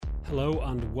Hello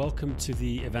and welcome to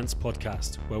the Events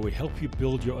Podcast, where we help you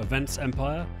build your events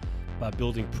empire by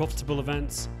building profitable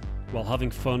events while having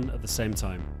fun at the same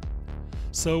time.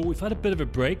 So we've had a bit of a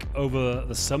break over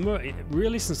the summer,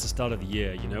 really since the start of the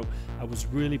year. I was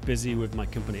really busy with my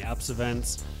company Apps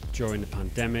Events during the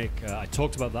pandemic. I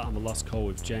talked about that on the last call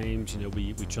with James.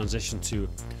 We transitioned to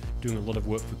doing a lot of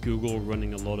work for Google,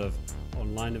 running a lot of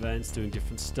online events, doing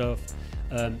different stuff.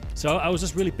 So I was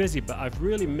just really busy, but I've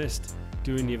really missed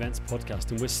doing the Events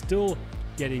Podcast, and we're still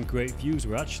getting great views.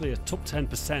 We're actually a top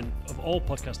 10% of all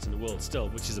podcasts in the world still,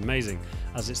 which is amazing,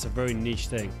 as it's a very niche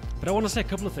thing. But I want to say a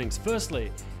couple of things.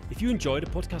 Firstly, if you enjoyed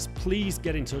the podcast, please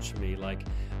get in touch with me.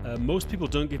 Most people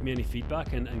don't give me any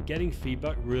feedback, and getting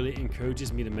feedback really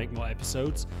encourages me to make more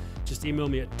episodes. Just email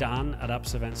me at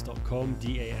dan@appsevents.com,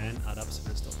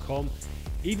 dan@appsevents.com.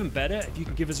 Even better, if you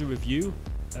can give us a review.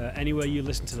 Anywhere you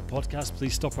listen to the podcast,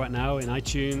 please stop right now in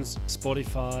iTunes,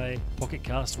 Spotify, Pocket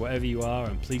Cast, wherever you are,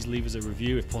 and please leave us a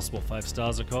review, if possible 5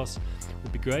 stars, of course,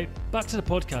 would be great. Back to the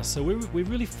podcast. So we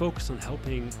really focus on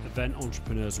helping event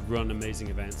entrepreneurs run amazing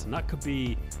events, and that could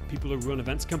be people who run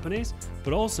events companies,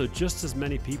 but also just as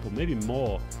many people, maybe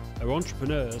more, are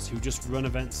entrepreneurs who just run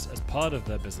events as part of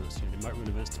their business. They might run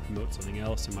events to promote something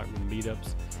else, they might run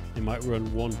meetups, they might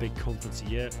run one big conference a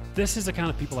year. This is the kind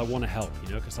of people I want to help,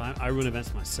 because I run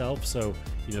events myself. So,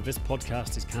 this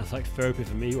podcast is kind of like therapy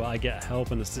for me, where I get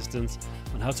help and assistance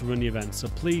on how to run the event. So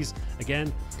please,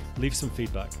 again, leave some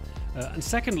feedback. And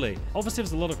secondly, obviously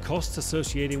there's a lot of costs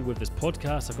associated with this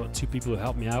podcast. I've got 2 people who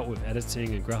help me out with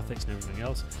editing and graphics and everything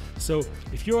else. So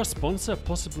if you're a sponsor,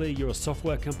 possibly you're a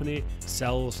software company,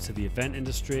 sells to the event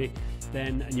industry,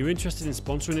 and you're interested in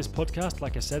sponsoring this podcast,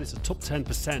 like I said, it's a top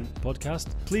 10% podcast,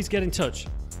 please get in touch.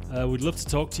 We'd love to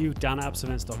talk to you,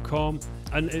 dan@appsevents.com,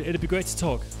 and it'd be great to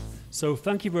talk. So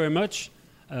thank you very much.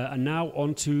 And now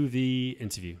on to the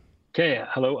interview. Okay,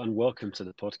 hello and welcome to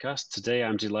the podcast. Today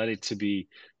I'm delighted to be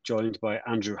joined by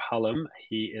Andrew Hallam.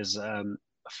 He is a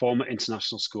former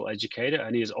international school educator,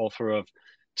 and he is author of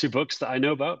 2 books that I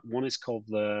know about. One is called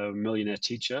The Millionaire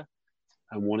Teacher,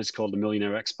 and one is called The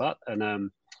Millionaire Expat. And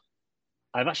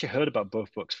I've actually heard about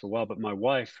both books for a while, but my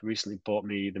wife recently bought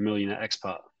me The Millionaire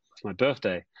Expat for my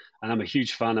birthday, and I'm a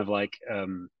huge fan of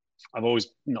I've always,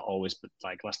 not always, but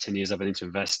last 10 years I've been into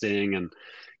investing, and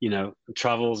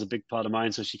travel is a big part of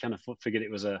mine. So she kind of figured it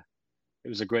was a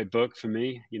great book for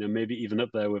me, maybe even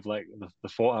up there with the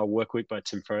 4-Hour Work Week by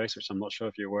Tim Ferriss, which I'm not sure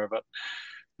if you're aware of it.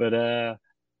 But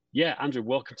yeah, Andrew,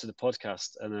 welcome to the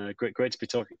podcast, and great to be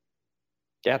talking.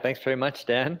 Yeah, thanks very much,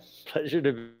 Dan. Pleasure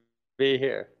to be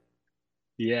here.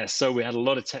 Yeah, so we had a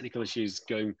lot of technical issues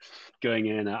going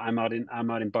in. I'm out in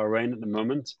Bahrain at the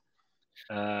moment.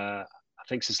 I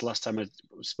think since the last time I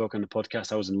spoke on the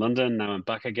podcast, I was in London. Now I'm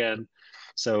back again.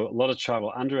 So a lot of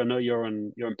travel. Andrew, I know you're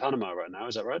in Panama right now.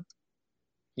 Is that right?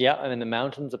 Yeah, I'm in the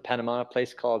mountains of Panama, a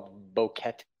place called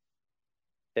Boquete.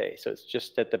 So it's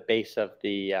just at the base of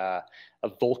the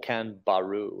Volcan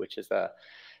Baru, which is a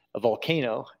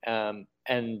volcano.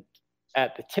 And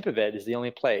at the tip of it is the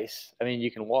only place. I mean, you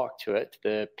can walk to it,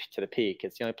 to the peak.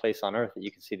 It's the only place on Earth that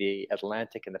you can see the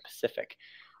Atlantic and the Pacific.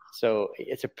 So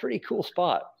it's a pretty cool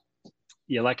spot.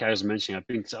 Yeah, like I was mentioning, I've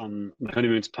been on my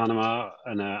honeymoon to Panama,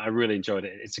 and I really enjoyed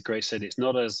it. It's a great city. It's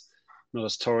not as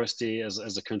touristy as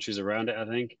the countries around it, I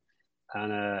think.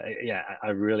 And yeah, I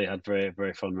really had very,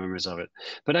 very fond memories of it.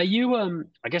 But are you?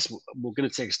 I guess we're going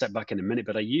to take a step back in a minute.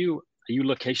 But are you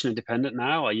location independent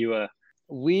now? Are you a?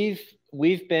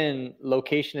 We've been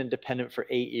location independent for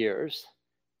 8 years.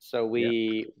 So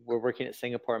we were working at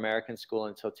Singapore American School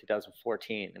until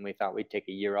 2014, and we thought we'd take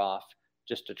a year off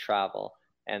just to travel.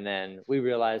 And then we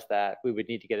realized that we would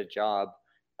need to get a job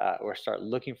or start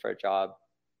looking for a job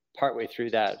partway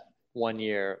through that 1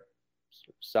 year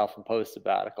self-imposed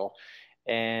sabbatical.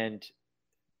 And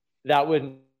that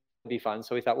wouldn't be fun.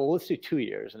 So we thought, well, let's do 2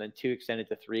 years, and then 2 extended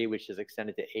to 3, which is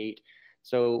extended to 8.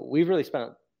 So we've really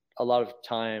spent a lot of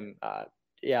time,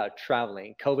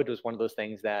 traveling. COVID was one of those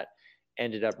things that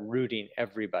ended up rooting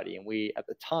everybody. And at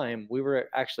the time, we were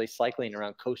actually cycling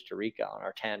around Costa Rica on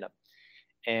our tandem.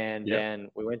 And then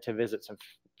we went to visit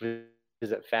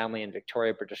family in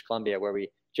Victoria, British Columbia, where we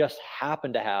just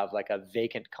happened to have a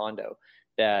vacant condo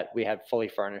that we had fully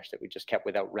furnished that we just kept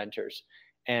without renters.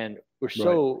 And we're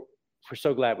so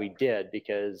glad we did,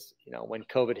 because when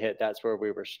COVID hit, that's where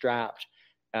we were strapped.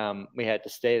 We had to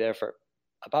stay there for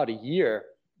about a year,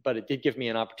 but it did give me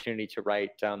an opportunity to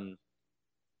write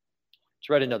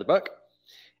another book.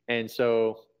 And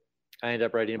so I ended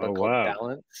up writing a book called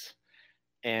Balance.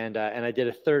 And I did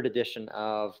a 3rd edition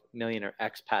of Millionaire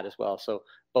Expat as well. So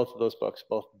both of those books,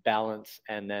 both Balance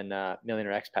and then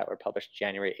Millionaire Expat, were published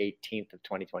January 18th of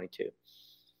 2022.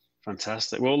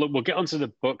 Fantastic. Well, look, we'll get onto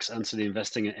the books and to the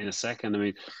investing in a second. I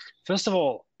mean, first of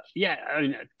all, yeah, I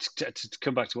mean, to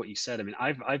come back to what you said, I mean,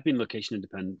 I've been location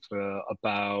independent for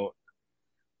about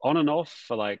on and off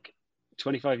for like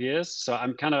 25 years. So I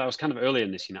was kind of early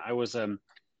in this, I was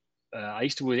I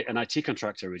used to be an IT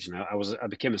contractor originally. I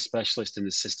became a specialist in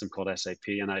this system called SAP,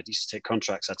 and I used to take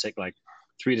contracts. I take like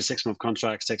 3 to 6 month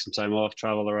contracts, take some time off,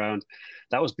 travel around.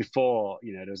 That was before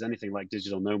there was anything like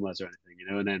digital nomads or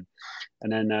anything,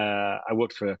 and then I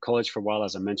worked for a college for a while,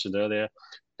 as I mentioned earlier.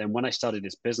 Then when I started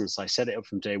this business, I set it up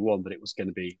from day one, but it was going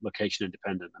to be location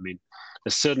independent. I mean,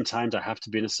 there's certain times I have to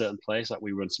be in a certain place. Like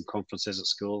we run some conferences at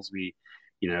schools.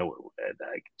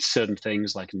 Like certain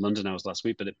things, like in London, I was last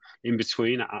week, but in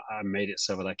between, I made it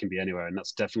so that I can be anywhere. And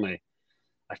that's definitely,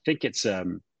 I think it's,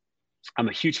 I'm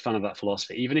a huge fan of that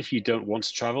philosophy. Even if you don't want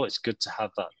to travel, it's good to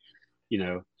have that,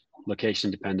 location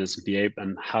independence and be able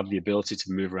and have the ability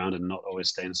to move around and not always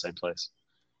stay in the same place.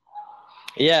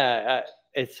 Yeah,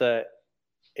 it's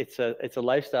a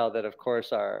lifestyle that, of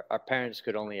course, our parents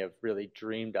could only have really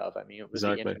dreamed of. I mean, it was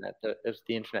Exactly. it was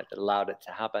the internet that allowed it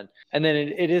to happen. And then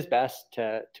it is best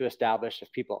to establish,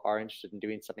 if people are interested in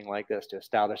doing something like this, to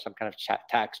establish some kind of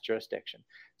tax jurisdiction.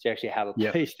 So you actually have a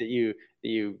place that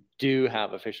you do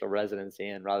have official residency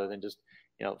in, rather than just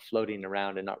floating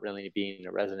around and not really being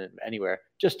a resident anywhere.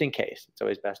 Just in case, it's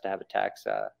always best to have a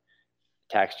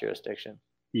tax jurisdiction.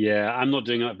 Yeah, I'm not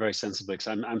doing that very sensibly because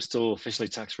I'm still officially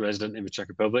tax resident in the Czech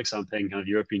Republic, so I'm paying kind of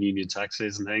European Union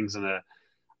taxes and things. And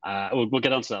we'll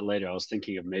get onto that later. I was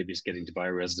thinking of maybe just getting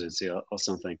Dubai residency or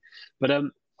something. But I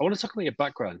want to talk about your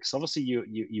background, because obviously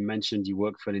you mentioned you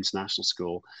work for an international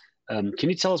school. Can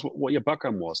you tell us what your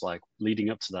background was like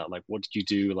leading up to that? Like, what did you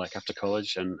do like after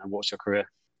college, and what's your career?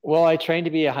 Well, I trained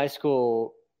to be a high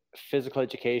school physical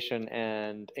education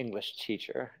and English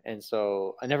teacher. And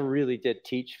so I never really did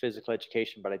teach physical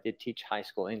education, but I did teach high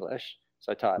school English.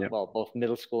 So I taught, both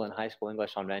middle school and high school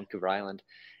English on Vancouver Island.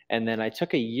 And then I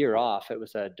took a year off. It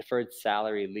was a deferred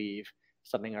salary leave,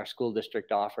 something our school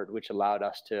district offered, which allowed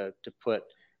us to put,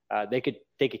 they could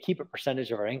keep a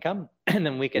percentage of our income, and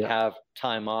then we could have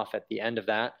time off at the end of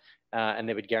that. And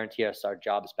they would guarantee us our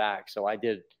jobs back. So I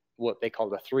did what they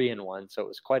called a 3-in-1. So it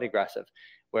was quite aggressive,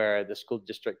 where the school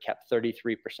district kept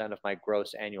 33% of my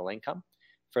gross annual income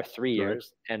for 3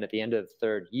 years. Right. And at the end of the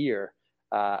third year,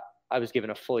 I was given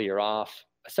a full year off,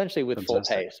 essentially with full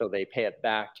pay. So they pay it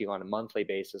back to you on a monthly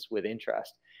basis with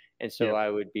interest. And so I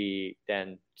would be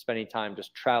then spending time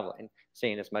just traveling,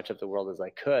 seeing as much of the world as I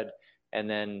could. And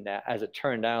then as it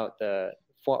turned out, a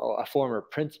former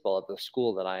principal of the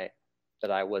school that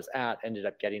I was at ended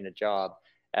up getting a job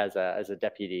as a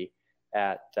deputy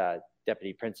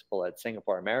deputy principal at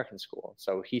Singapore American School.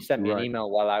 So he sent me an email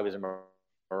while I was in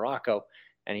Morocco,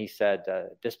 and he said,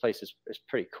 this place is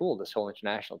pretty cool. This whole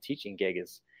international teaching gig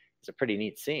is a pretty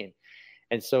neat scene.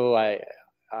 And so I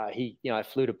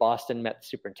flew to Boston, met the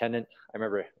superintendent. I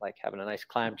remember like having a nice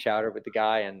clam chowder with the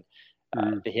guy, and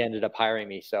he ended up hiring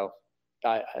me. So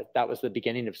that was the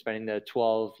beginning of spending the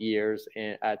 12 years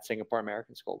at Singapore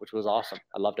American School, which was awesome.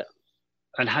 I loved it.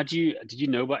 And did you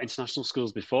know about international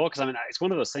schools before? Because I mean, it's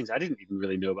one of those things, I didn't even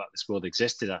really know about this world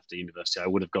existed after university. I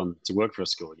would have gone to work for a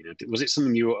school. Was it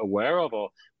something you were aware of, or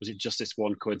was it just this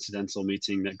one coincidental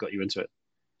meeting that got you into it?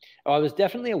 Oh, I was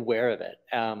definitely aware of it.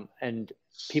 And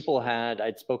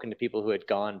I'd spoken to people who had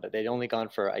gone, but they'd only gone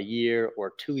for a year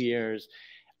or 2 years.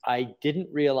 I didn't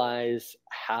realize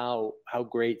how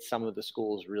great some of the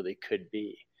schools really could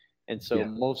be. And so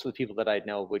most of the people that I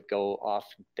know would go off,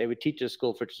 they would teach at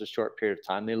school for just a short period of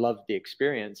time. They loved the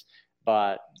experience,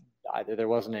 but either there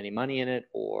wasn't any money in it,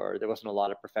 or there wasn't a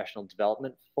lot of professional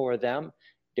development for them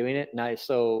doing it. And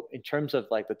so in terms of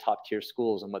like the top tier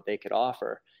schools and what they could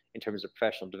offer in terms of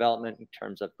professional development, in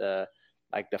terms of the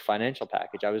financial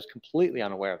package, I was completely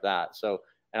unaware of that. So,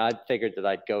 and I figured that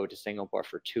I'd go to Singapore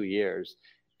for 2 years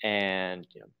and,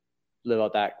 live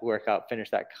out that, work out, finish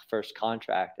that first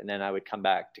contract, and then I would come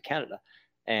back to Canada.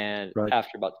 And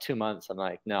after about 2 months, I'm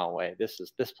like, no way, this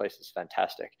place is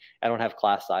fantastic. I don't have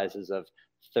class sizes of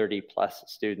 30 plus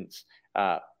students.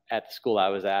 At the school I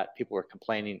was at, people were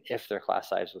complaining if their class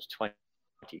size was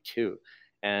 22.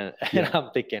 And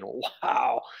I'm thinking,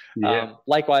 wow.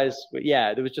 Likewise,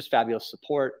 there was just fabulous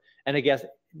support. And I guess,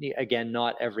 again,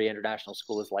 not every international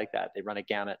school is like that. They run a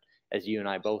gamut, as you and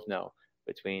I both know,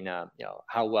 between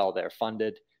how well they're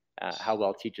funded, how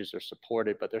well teachers are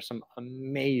supported. But there's some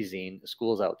amazing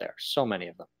schools out there, so many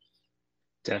of them.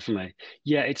 Definitely.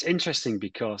 Yeah, it's interesting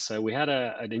because we had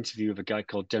an interview with a guy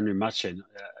called Denry Machin,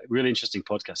 a really interesting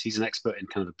podcast. He's an expert in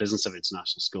kind of the business of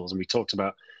international schools. And we talked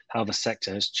about how the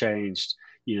sector has changed,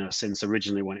 since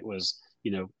originally when it was,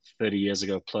 30 years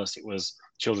ago plus, it was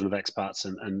children of expats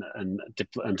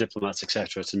and diplomats,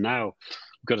 etc. To now,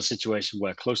 we've got a situation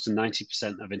where close to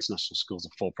 90% of international schools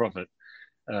are for profit,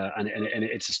 and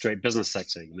it's a straight business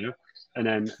sector, you know. And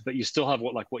then, but you still have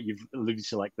what you've alluded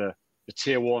to, like the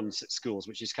tier one schools,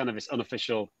 which is kind of this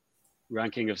unofficial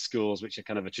ranking of schools, which are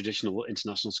kind of a traditional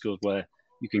international schools where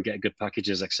you can get good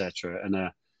packages, etc. And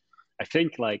I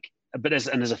think but there's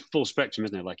a full spectrum,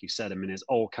 isn't there? Like you said, I mean, there's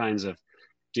all kinds of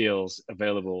deals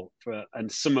available and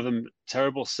some of them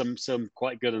terrible, some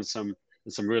quite good, and some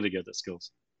really good at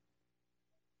schools.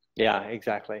 Yeah,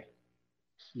 exactly.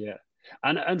 Yeah.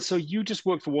 And so you just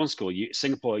worked for one school,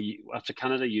 Singapore. After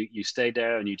Canada, you stayed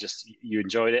there and you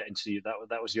enjoyed it, and so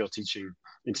that was your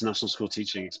international school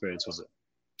teaching experience, was it?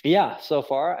 Yeah, so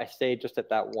far I stayed just at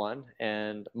that one,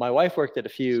 and my wife worked at a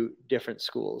few different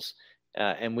schools,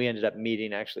 and we ended up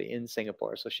meeting actually in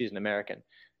Singapore. So she's an American,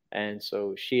 and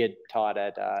so she had taught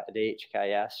at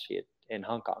HKIS. She had in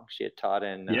Hong Kong. She had taught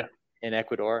in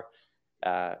Ecuador.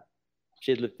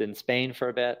 She had lived in Spain for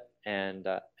a bit, and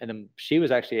then she was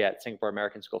actually at Singapore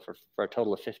American School for a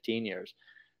total of 15 years.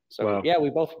 So wow. Yeah, we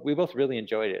both really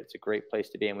enjoyed it. It's a great place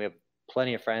to be, and we have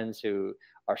plenty of friends who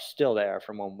are still there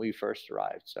from when we first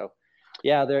arrived. So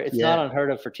yeah, it's not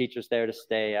unheard of for teachers there to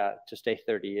stay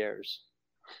 30 years.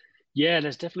 Yeah,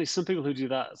 there's definitely some people who do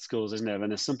that at schools, isn't there?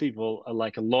 And there's some people,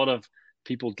 like a lot of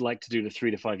people, like to do the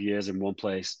 3 to 5 years in one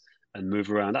place and move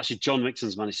around. Actually, John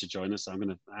Mixon's managed to join us. So I'm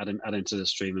going to add him to the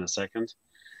stream in a second.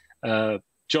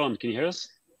 John, can you hear us?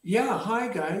 Yeah. Hi,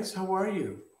 guys. How are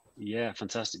you? Yeah,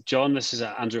 fantastic. John, this is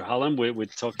Andrew Hallam. We're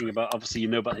talking about, obviously, you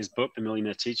know about his book, The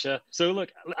Millionaire Teacher. So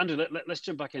look, Andrew, let's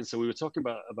jump back in. So we were talking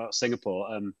about Singapore.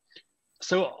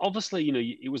 So obviously, you know,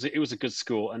 it was a good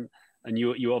school, and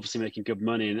you're obviously making good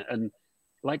money. And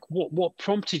like, what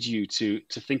prompted you to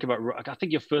think about? I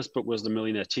think your first book was The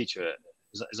Millionaire Teacher.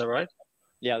 Is that right?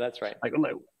 Yeah, that's right. Like,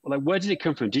 where did it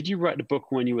come from? Did you write the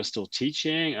book when you were still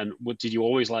teaching? And did you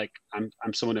always like,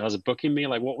 I'm someone who has a book in me?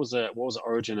 Like, what was the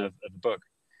origin of the book?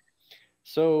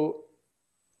 So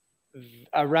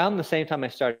around the same time I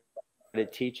started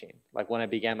teaching, like when I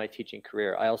began my teaching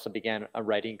career, I also began a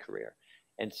writing career.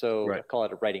 And so right. I call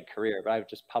it a writing career, but I was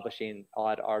just publishing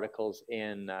odd articles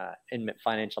in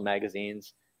financial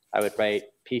magazines. I would write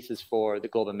pieces for the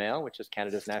Globe and Mail, which is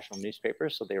Canada's national newspaper.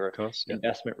 So they were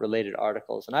investment related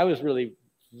articles. And I was really,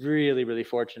 really, really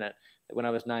fortunate that when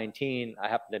I was 19, I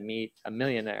happened to meet a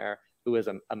millionaire who was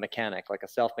a mechanic, like a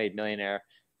self-made millionaire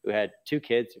who had 2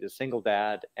 kids. He was a single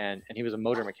dad, and he was a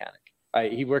motor mechanic.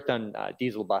 He worked on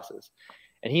diesel buses.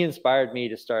 And he inspired me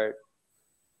to start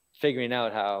figuring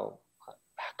out how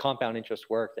compound interest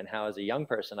worked and how, as a young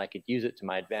person, I could use it to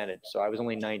my advantage. So I was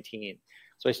only 19.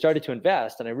 So I started to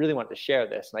invest, and I really wanted to share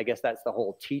this. And I guess that's the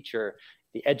whole teacher,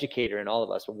 the educator in all of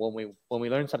us. When we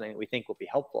learn something that we think will be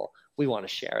helpful, we want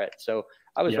to share it. So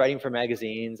I was writing for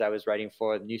magazines. I was writing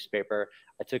for the newspaper.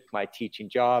 I took my teaching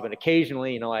job, and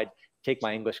occasionally, you know, I'd take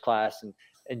my English class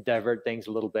and divert things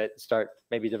a little bit,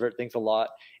 divert things a lot,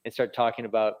 and start talking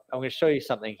about, I'm going to show you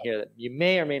something here that you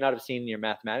may or may not have seen in your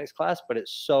mathematics class, but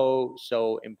it's so,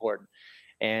 so important.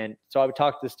 And so I would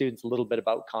talk to the students a little bit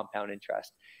about compound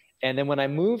interest. And then when I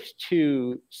moved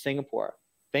to Singapore,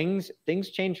 things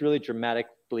changed really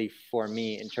dramatically for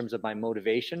me in terms of my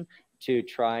motivation to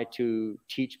try to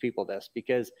teach people this,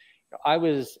 because I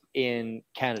was in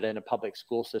Canada in a public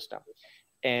school system.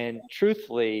 And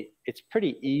truthfully, it's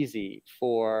pretty easy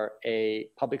for a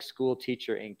public school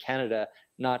teacher in Canada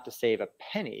not to save a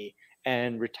penny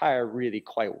and retire really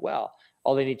quite well.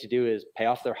 All they need to do is pay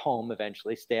off their home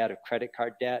eventually, stay out of credit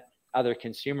card debt, other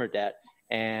consumer debt,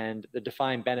 and the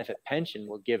defined benefit pension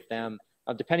will give them,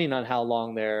 depending on how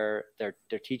long they're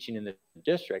teaching in the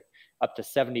district, up to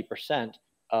 70%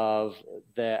 of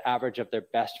the average of their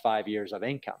best 5 years of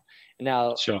income. And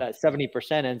now that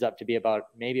 70% ends up to be about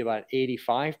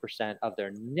 85% of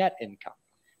their net income.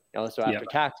 You know, so after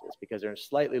taxes, because they're in a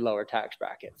slightly lower tax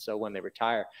bracket. So when they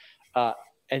retire,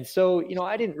 and so, you know,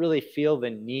 I didn't really feel the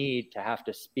need to have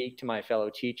to speak to my fellow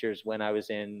teachers when I was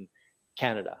in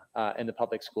Canada in the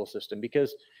public school system,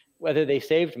 because whether they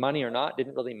saved money or not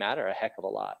didn't really matter a heck of a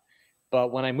lot.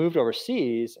 But when I moved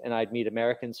overseas and I'd meet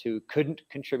Americans who couldn't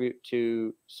contribute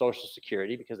to Social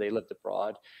Security because they lived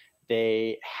abroad,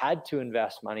 they had to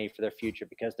invest money for their future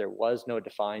because there was no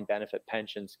defined benefit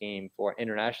pension scheme for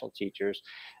international teachers.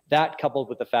 That, coupled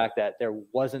with the fact that there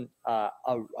wasn't a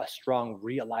strong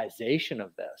realization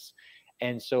of this.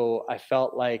 And so I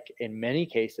felt like in many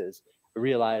cases, I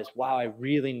realized, wow, I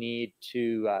really need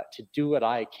to do what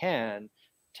I can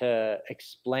to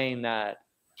explain that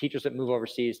teachers that move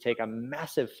overseas take a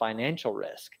massive financial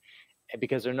risk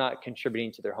because they're not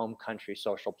contributing to their home country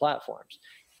social platforms.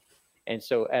 And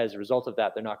so as a result of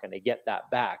that, they're not going to get that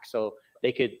back. So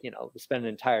they could, spend an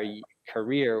entire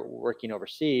career working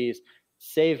overseas,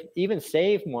 save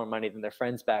more money than their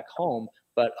friends back home,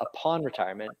 but upon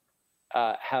retirement,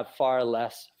 have far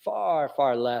less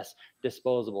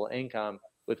disposable income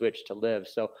with which to live.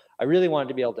 So I really wanted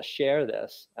to be able to share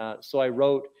this. So I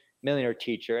wrote Millionaire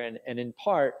Teacher, and in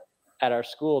part, at our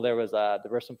school, there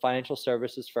were some financial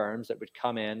services firms that would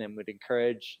come in and would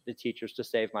encourage the teachers to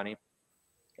save money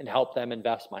and help them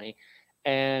invest money.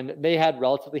 And they had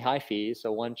relatively high fees.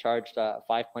 So one charged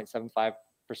 5.75%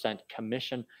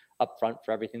 commission upfront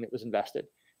for everything that was invested.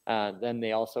 Then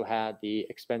they also had the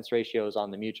expense ratios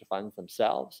on the mutual funds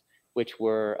themselves, which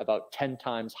were about 10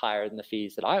 times higher than the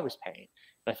fees that I was paying.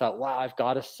 And I thought, wow, I've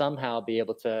got to somehow be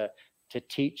able to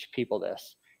teach people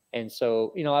this. And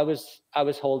so, I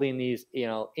was holding these,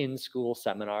 in-school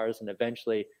seminars, and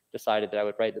eventually decided that I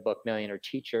would write the book Millionaire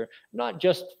Teacher, not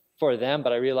just for them,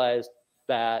 but I realized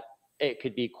that it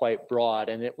could be quite broad,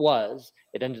 and it was.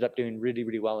 It ended up doing really,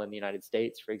 really well in the United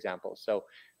States, for example. So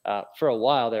for a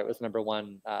while there, it was number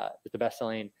one, the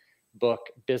best-selling book,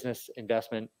 business,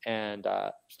 investment, and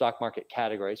stock market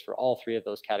categories for all three of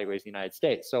those categories in the United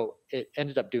States. So it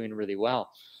ended up doing really well.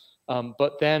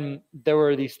 But then there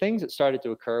were these things that started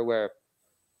to occur where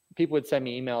people would send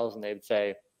me emails and they would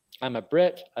say, I'm a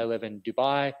Brit, I live in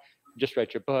Dubai, just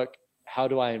read your book. How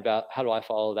do I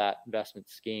follow that investment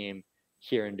scheme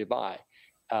here in Dubai?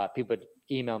 People would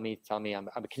email me, tell me I'm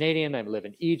a Canadian, I live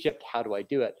in Egypt, how do I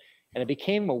do it? And I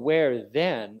became aware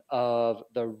then of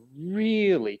the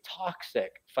really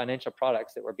toxic financial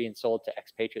products that were being sold to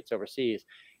expatriates overseas.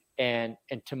 And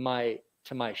to my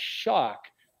shock,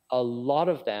 a lot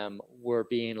of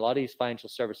these financial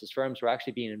services firms were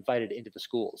actually being invited into the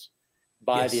schools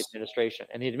by the administration.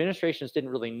 And the administrations didn't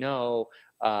really know,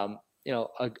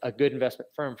 a good investment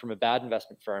firm from a bad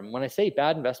investment firm. When I say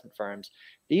bad investment firms,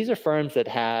 these are firms that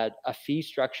had a fee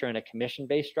structure and a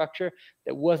commission-based structure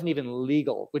that wouldn't even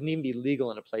be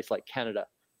legal in a place like Canada,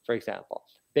 for example.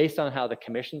 Based on how the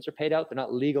commissions are paid out, they're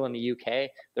not legal in the UK,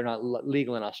 they're not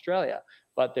legal in Australia,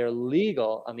 but they're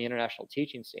legal on the international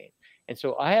teaching scene. And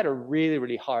so I had a really,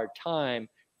 really hard time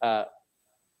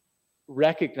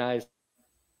recognizing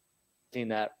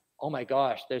that, oh my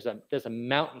gosh, there's a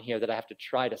mountain here that I have to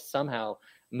try to somehow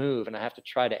move, and I have to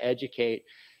try to educate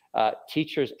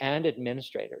teachers and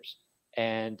administrators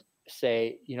and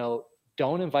say,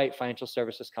 don't invite financial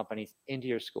services companies into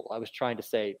your school. I was trying to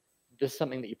say, this is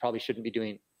something that you probably shouldn't be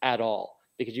doing at all,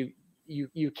 because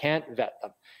you can't vet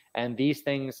them. And these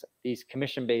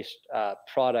commission-based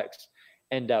products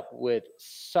end up with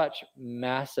such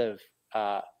massive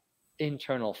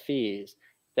internal fees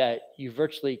that you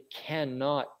virtually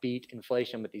cannot beat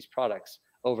inflation with these products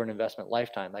over an investment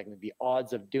lifetime. Like, the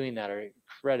odds of doing that are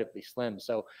incredibly slim.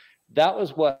 So that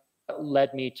was what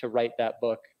led me to write that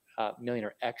book,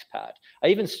 Millionaire Expat. I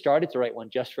even started to write one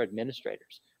just for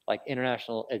administrators, like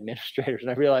international administrators.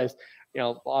 And I realized,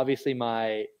 obviously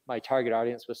my target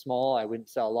audience was small. I wouldn't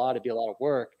sell a lot. It'd be a lot of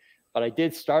work. But I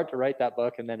did start to write that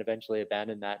book and then eventually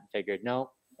abandoned that and figured, no,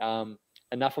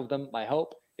 enough of them. My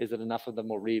hope is that enough of them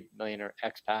will read Millionaire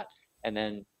Expat, and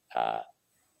then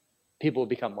people will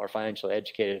become more financially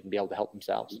educated and be able to help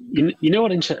themselves. You know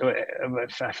what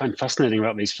I find fascinating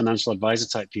about these financial advisor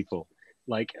type people?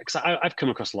 Like, because I've come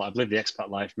across a lot. I've lived the expat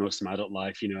life most of my adult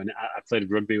life, and I played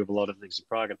rugby with a lot of things in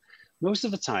Prague. And most of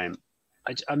the time,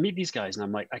 I meet these guys and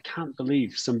I'm like, I can't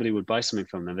believe somebody would buy something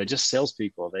from them. They're just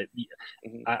salespeople.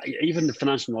 Even the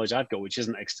financial knowledge I've got, which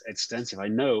isn't extensive, I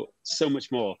know so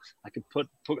much more. I could put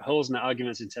holes in their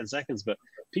arguments in 10 seconds, but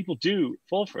people do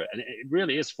fall for it. And it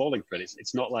really is falling for it.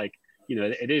 It's not like,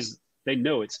 it is, they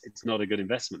know it's not a good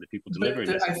investment that people deliver.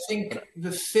 I think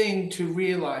the thing to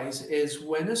realize is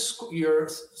when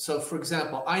so for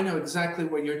example, I know exactly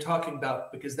what you're talking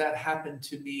about because that happened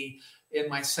to me in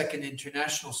my second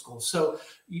international school. So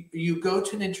you go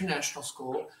to an international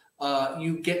school,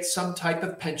 you get some type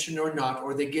of pension or not,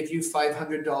 or they give you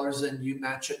 $500 and you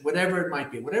match it, whatever it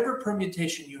might be, whatever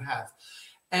permutation you have.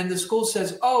 And the school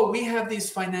says, oh, we have these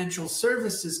financial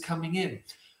services coming in.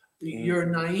 Your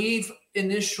naive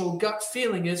initial gut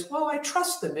feeling is, well, I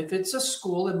trust them. If it's a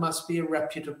school, it must be a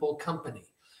reputable company.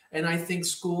 And I think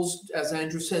schools, as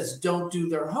Andrew says, don't do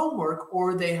their homework,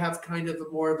 or they have kind of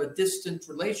more of a distant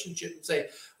relationship and say,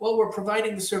 well, we're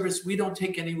providing the service. We don't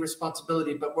take any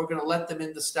responsibility, but we're going to let them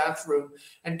in the staff room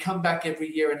and come back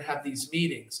every year and have these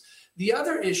meetings. The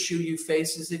other issue you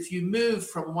face is if you move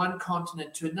from one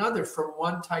continent to another, from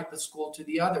one type of school to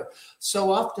the other.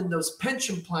 So often those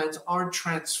pension plans aren't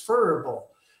transferable.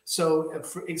 So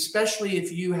especially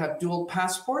if you have dual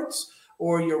passports,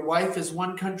 or your wife is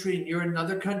one country and you're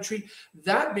another country,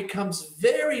 that becomes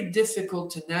very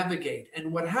difficult to navigate.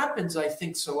 And what happens, I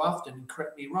think, so often, and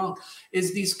correct me wrong,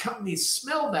 is these companies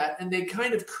smell that and they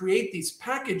kind of create these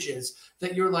packages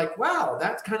that you're like, wow,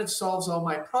 that kind of solves all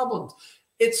my problems.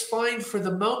 It's fine for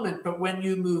the moment, but when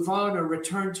you move on or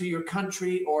return to your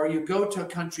country, or you go to a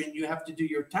country and you have to do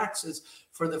your taxes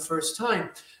for the first time,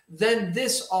 then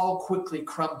this all quickly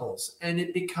crumbles and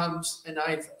it becomes, and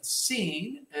I've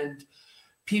seen, and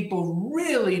people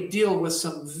really deal with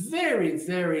some very,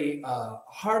 very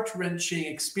heart-wrenching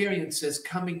experiences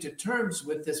coming to terms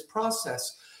with this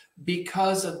process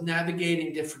because of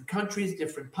navigating different countries,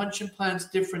 different pension plans,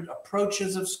 different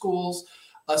approaches of schools.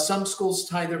 Some schools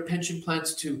tie their pension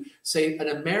plans to, say, an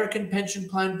American pension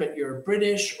plan, but you're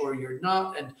British or you're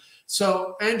not. And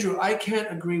so, Andrew, I can't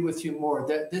agree with you more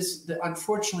that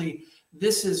unfortunately,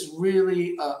 this is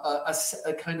really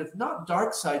a kind of not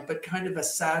dark side, but kind of a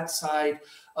sad side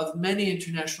of many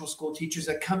international school teachers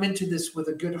that come into this with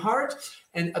a good heart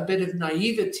and a bit of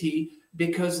naivety,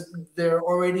 because they're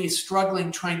already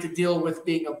struggling trying to deal with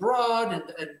being abroad,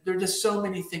 and there are just so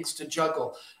many things to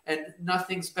juggle. And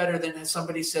nothing's better than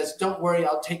somebody says, don't worry,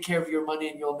 I'll take care of your money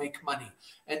and you'll make money.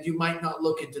 And you might not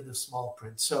look into the small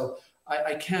print. So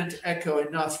I can't echo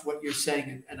enough what you're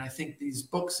saying. And I think these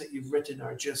books that you've written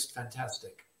are just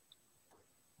fantastic.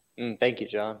 Thank you,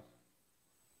 John.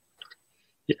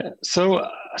 Yeah. So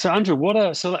Andrew,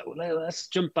 let's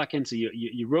jump back into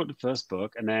you wrote the first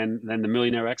book, and then the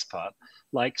Millionaire Expat.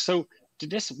 Like, so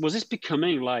was this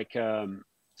becoming like a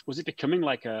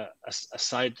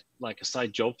side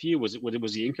job for you? Was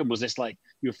the income? Was this like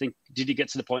did you get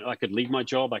to the point I could leave my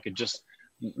job, I could just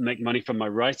make money from my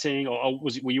writing, or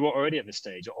were you already at this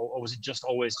stage, or was it just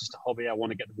always just a hobby? I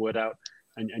want to get the word out,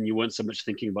 and you weren't so much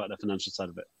thinking about the financial side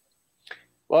of it?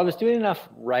 Well, I was doing enough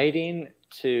writing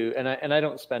to, and I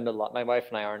don't spend a lot. My wife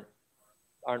and I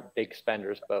aren't big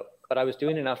spenders, but I was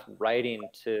doing enough writing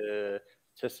to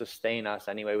sustain us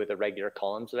anyway with the regular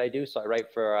columns that I do. So I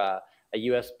write for a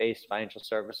US-based financial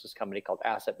services company called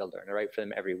Asset Builder, and I write for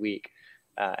them every week.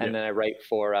 And then I write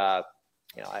for, I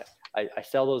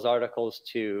sell those articles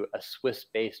to a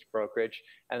Swiss-based brokerage,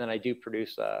 and then I do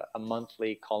produce a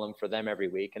monthly column for them every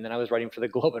week. And then I was writing for the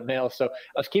Globe and Mail, so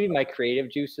I was keeping my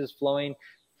creative juices flowing.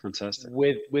 Fantastic.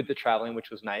 With the traveling, which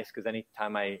was nice, because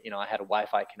anytime I had a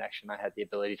Wi-Fi connection, I had the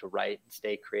ability to write and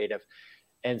stay creative.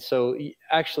 And so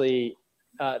actually,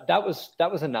 that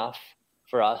was enough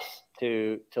for us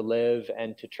to live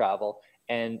and to travel.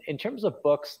 And in terms of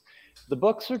books, the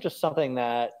books are just something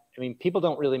that, I mean, people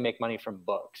don't really make money from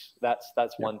books. That's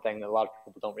one thing that a lot of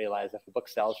people don't realize. If a book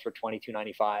sells for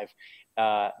 $22.95,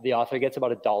 the author gets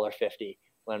about $1.50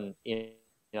 when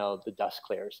the dust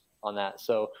clears on that.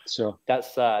 So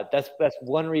that's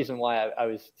one reason why I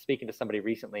was speaking to somebody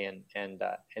recently and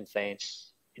saying,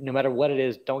 no matter what it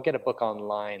is, don't get a book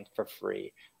online for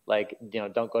free. Like,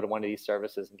 don't go to one of these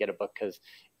services and get a book, because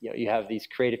you have these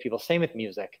creative people. Same with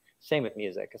music,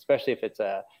 especially if it's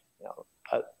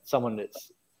someone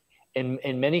that's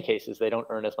in many cases, they don't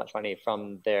earn as much money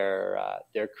from their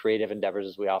creative endeavors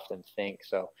as we often think.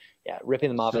 So yeah, ripping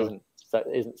them off isn't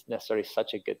necessarily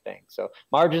such a good thing. So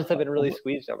margins have been really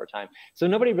squeezed over time. So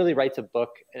nobody really writes a book,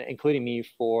 including me,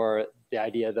 for the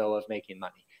idea though of making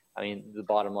money. I mean, the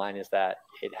bottom line is that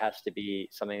it has to be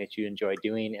something that you enjoy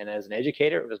doing. And as an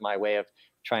educator, it was my way of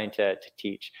trying to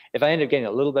teach. If I end up getting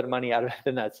a little bit of money out of it,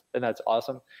 then that's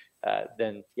awesome.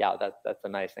 Then yeah, that's a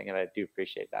nice thing, and I do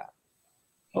appreciate that.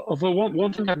 Although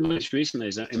one thing I've noticed recently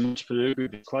is that in entrepreneur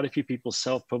group, quite a few people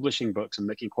self-publishing books and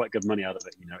making quite good money out of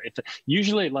it. If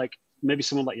usually, like maybe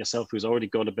someone like yourself who's already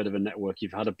got a bit of a network,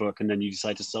 you've had a book, and then you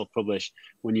decide to self-publish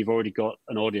when you've already got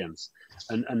an audience,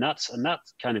 and that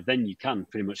kind of, then you can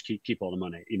pretty much keep all the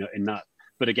money, in that.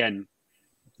 But again,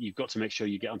 you've got to make sure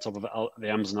you get on top of the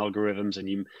Amazon algorithms, and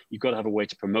you've got to have a way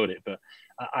to promote it. But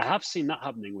I have seen that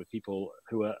happening with people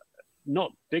who are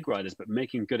not big writers, but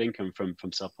making good income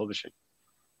from self-publishing.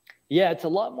 Yeah, it's a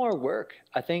lot more work,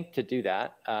 I think, to do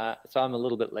that. So I'm a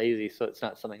little bit lazy, so it's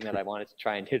not something that I wanted to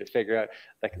try and do, to figure out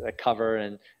the cover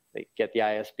and get the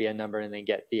ISBN number and then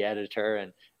get the editor.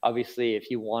 And obviously, if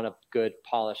you want a good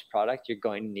polished product, you're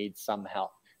going to need some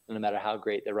help. No matter how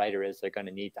great the writer is, they're going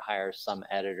to need to hire some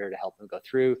editor to help them go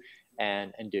through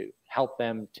and help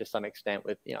them to some extent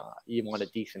with, you want a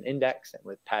decent index and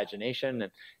with pagination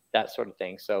and that sort of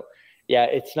thing. So yeah,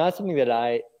 it's not something that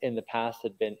I, in the past,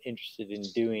 had been interested in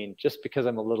doing, just because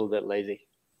I'm a little bit lazy.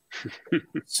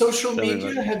 Social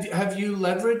media, have you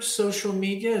leveraged social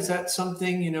media? Is that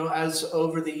something, as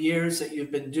over the years that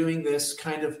you've been doing this,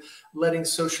 kind of letting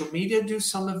social media do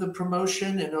some of the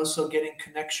promotion and also getting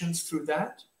connections through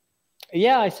that?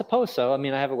 Yeah, I suppose so. I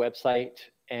mean, I have a website,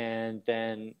 and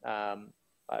then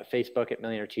Facebook at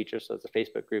Millionaire Teachers. So it's a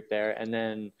Facebook group there. And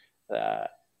then there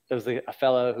was a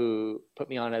fellow who put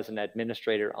me on as an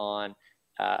administrator on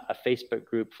a Facebook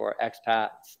group for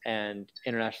expats and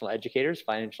international educators,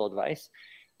 financial advice.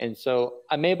 And so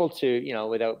I'm able to, you know,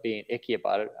 without being icky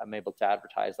about it, I'm able to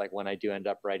advertise, like when I do end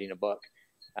up writing a book,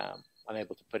 I'm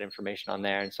able to put information on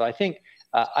there. And so I think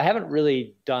I haven't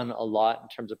really done a lot in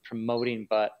terms of promoting,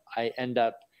 but I end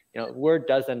up, you know, word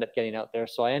does end up getting out there.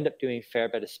 So I end up doing a fair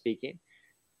bit of speaking.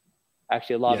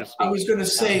 Actually, a lot of speaking. I was going to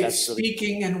say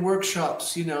speaking really... and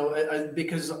workshops, you know,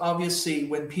 because obviously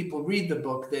when people read the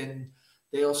book, then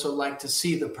they also like to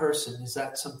see the person. Is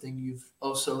that something you've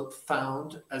also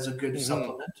found as a good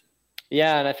supplement?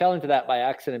 Yeah, and I fell into that by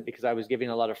accident because I was giving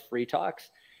a lot of free talks.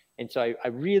 And so I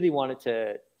really wanted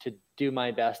to do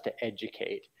my best to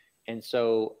educate. And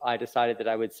so I decided that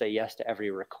I would say yes to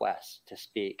every request to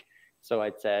speak. So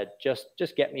I'd said,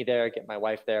 just get me there, get my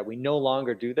wife there. We no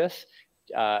longer do this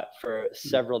for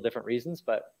several different reasons,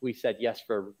 but we said yes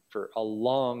for a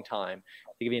long time.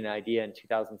 To give you an idea, in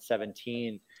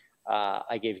 2017,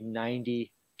 I gave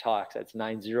 90 talks. That's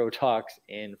 90 talks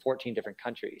in 14 different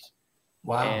countries.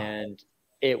 Wow. And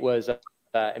it was,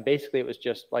 and basically it was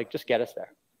just get us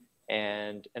there.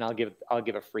 And I'll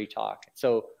give a free talk.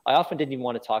 So I often didn't even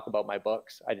want to talk about my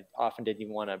books. I often didn't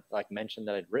even want to like mention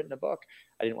that I'd written a book.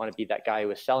 I didn't want to be that guy who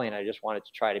was selling. I just wanted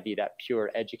to try to be that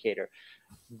pure educator.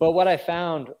 But what I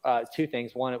found, two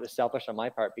things. One, it was selfish on my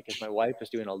part because my wife was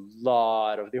doing a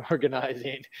lot of the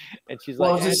organizing, and she's like,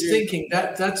 "Well, I was just thinking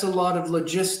that's a lot of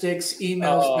logistics,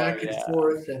 emails back and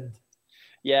forth, and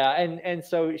yeah." And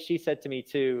so she said to me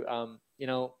too, you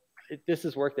know, this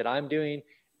is work that I'm doing.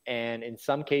 And in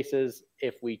some cases,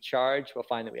 if we charge, we'll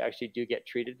find that we actually do get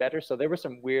treated better. So there were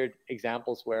some weird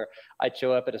examples where I'd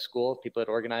show up at a school, people had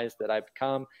organized that I'd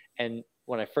come. And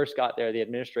when I first got there, the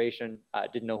administration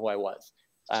didn't know who I was.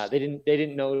 They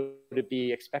didn't know to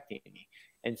be expecting me.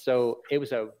 And so there were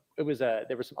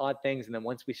some odd things. And then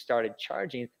once we started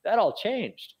charging, that all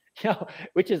changed, you know,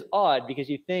 which is odd because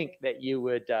you think that you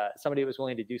would, somebody who was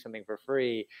willing to do something for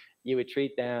free, you would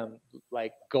treat them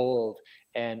like gold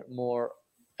and more.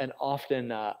 And often,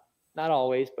 not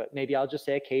always, but maybe I'll just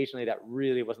say occasionally that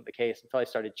really wasn't the case until I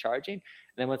started charging. And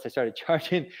then once I started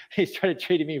charging, they started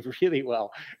treating me really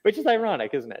well, which is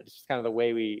ironic, isn't it? It's just kind of the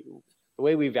way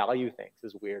we value things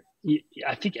is weird. Yeah,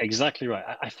 I think exactly right.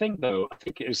 I think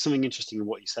it was something interesting in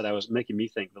what you said. I was making me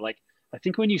think that, like, I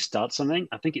think when you start something,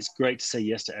 I think it's great to say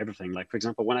yes to everything. Like, for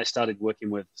example, when I started working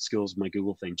with schools, my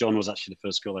Google thing, John was actually the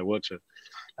first school I worked with.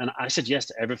 And I said yes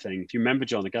to everything. If you remember,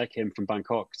 John, the guy came from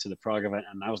Bangkok to the Prague event,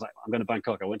 and I was like, I'm going to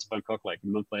Bangkok. I went to Bangkok like a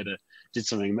month later, did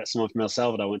something, met someone from El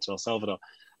Salvador, went to El Salvador.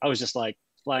 I was just like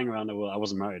flying around the world. I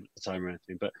wasn't married at the time or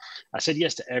anything, but I said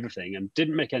yes to everything and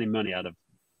didn't make any money out of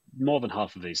more than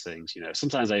half of these things. You know,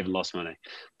 sometimes I even lost money,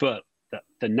 but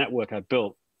the network I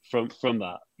built from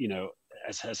that, you know,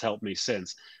 has helped me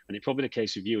since. And it's probably the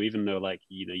case with you, even though, like,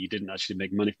 you know, you didn't actually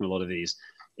make money from a lot of these.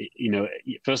 You know,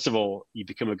 first of all, you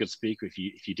become a good speaker if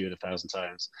you do it 1,000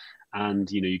 times, and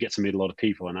you know, you get to meet a lot of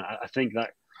people, and I think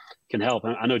that can help.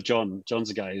 I know John's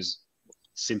a guy who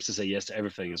seems to say yes to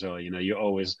everything as well. You know, you're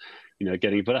always, you know,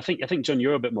 getting. But I think John,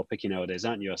 you're a bit more picky nowadays,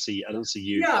 aren't you? I don't see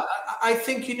you. Yeah, I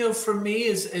think, you know, for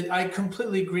me I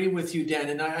completely agree with you, Dan.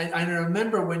 And I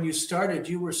remember when you started,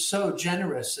 you were so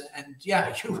generous, and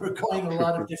yeah, you were going a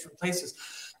lot of different places.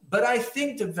 But I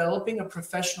think developing a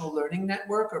professional learning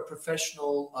network or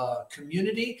professional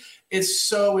community is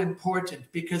so important,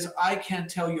 because I can't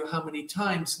tell you how many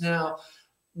times now,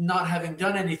 not having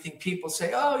done anything, people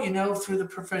say, oh, you know, through the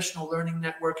professional learning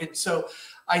network. And so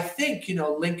I think, you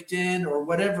know, LinkedIn or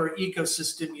whatever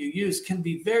ecosystem you use can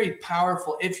be very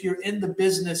powerful if you're in the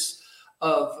business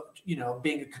of, you know,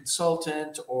 being a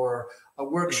consultant or a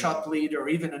workshop lead or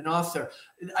even an author.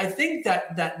 I think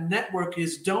that network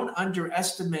is, don't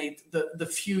underestimate the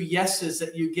few yeses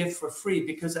that you give for free,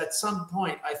 because at some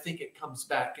point I think it comes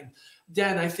back. And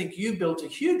Dan, I think you built a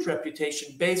huge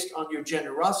reputation based on your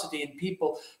generosity, and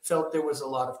people felt there was a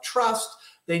lot of trust.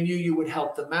 They knew you would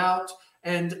help them out.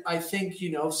 And I think,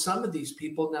 you know, some of these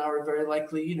people now are very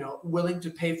likely, you know, willing to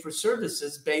pay for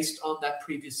services based on that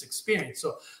previous experience.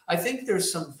 So I think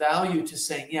there's some value to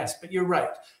saying yes, but you're right.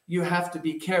 You have to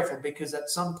be careful, because at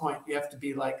some point you have to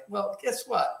be like, well, guess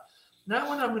what? Not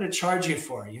what I'm going to charge you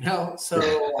for, you know? So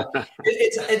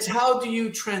it's how do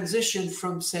you transition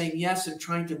from saying yes and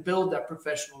trying to build that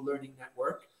professional learning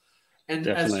network? And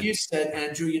Definitely. As you said,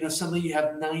 Andrew, you know, suddenly you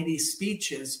have 90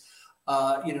 speeches.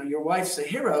 your wife's a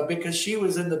hero because she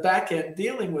was in the back end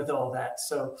dealing with all that.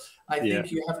 So I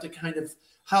think you have to kind of,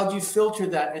 how do you filter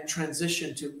that and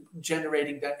transition to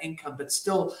generating that income, but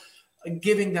still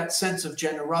giving that sense of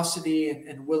generosity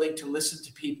and willing to listen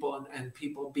to people and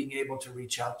people being able to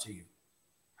reach out to you.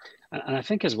 And I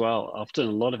think as well, often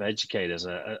a lot of educators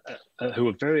who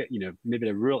are very, maybe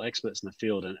they're real experts in the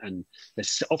field and they're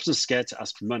often scared to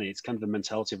ask for money. It's kind of the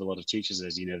mentality of a lot of teachers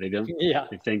is, they don't,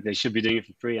 they think they should be doing it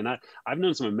for free. And I've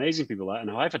known some amazing people that, and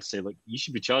I've had to say, look, you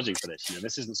should be charging for this.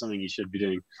 This isn't something you should be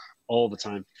doing all the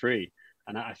time for free.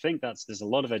 And I think there's a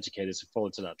lot of educators who fall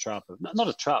into that trap. Not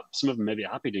a trap. Some of them may be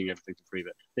happy doing everything for free,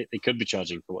 but they could be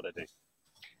charging for what they're doing.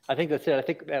 I think that's it. I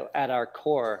think at our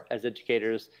core as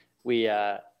educators,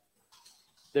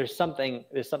 there's something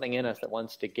in us that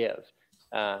wants to give,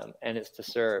 and it's to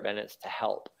serve and it's to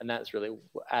help, and that's really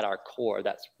at our core.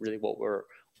 That's really what we're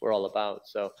all about.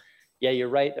 So, yeah, you're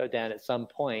right though, Dan. At some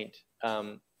point,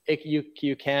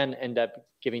 you can end up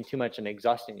giving too much and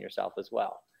exhausting yourself as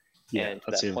well. Yeah, and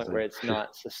to that point where it's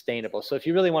not sustainable. So if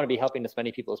you really want to be helping as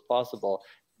many people as possible,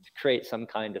 create some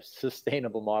kind of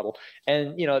sustainable model.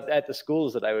 And, at the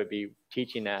schools that I would be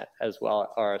teaching at as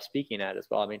well, or speaking at as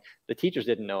well, I mean, the teachers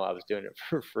didn't know I was doing it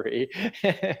for free.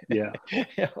 Yeah.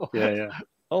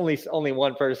 Only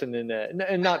one person in the,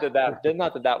 and not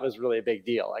that was really a big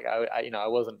deal. Like I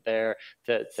wasn't there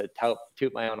to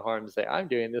toot my own horn and say, I'm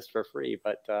doing this for free.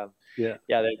 But there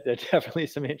are definitely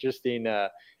some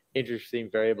interesting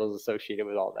variables associated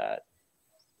with all that.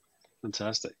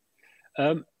 Fantastic.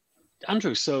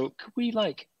 Andrew, so could we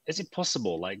is it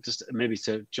possible, just maybe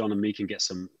so John and me can get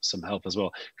some help as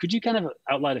well? Could you kind of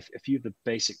outline a few of the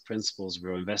basic principles of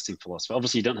your investing philosophy?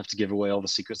 Obviously, you don't have to give away all the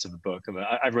secrets of the book.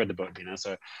 I've read the book,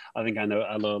 so I think I know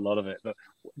a lot of it. But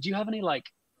do you have any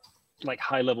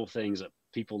high level things that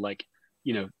people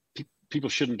people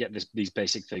shouldn't get these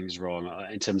basic things wrong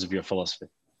in terms of your philosophy?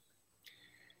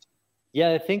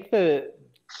 Yeah, I think the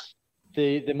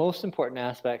most important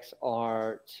aspects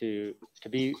are to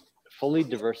be fully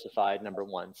diversified, number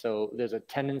one. So there's a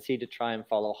tendency to try and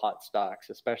follow hot stocks,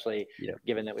 especially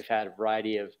given that we've had a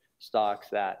variety of stocks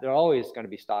that there are always going to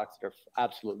be stocks that are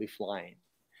absolutely flying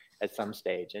at some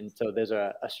stage. And so there's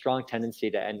a strong tendency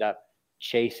to end up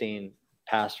chasing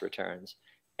past returns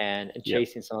and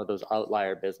chasing some of those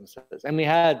outlier businesses. And we've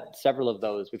had several of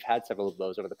those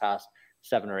over the past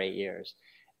 7 or 8 years.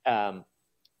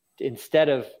 Instead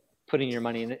of putting your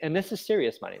money in, and this is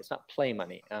serious money, it's not play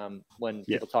money. When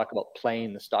people talk about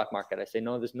playing the stock market, I say,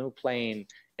 no, there's no playing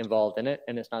involved in it,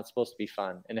 and it's not supposed to be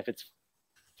fun. And if it's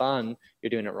fun, you're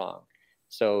doing it wrong.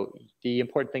 So the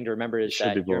important thing to remember is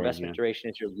that your investment duration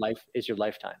is your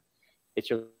lifetime. It's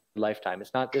your lifetime.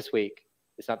 It's not this week.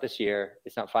 It's not this year.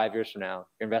 It's not 5 years from now.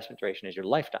 Your investment duration is your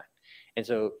lifetime. And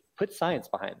so put science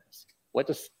behind this. What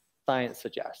does science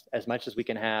suggest? As much as we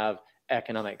can have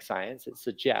economic science, it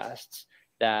suggests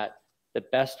that the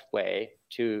best way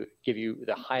to give you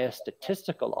the highest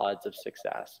statistical odds of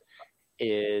success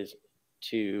is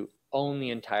to own the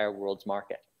entire world's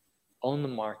market. Own the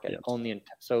market,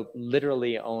 so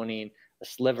literally owning a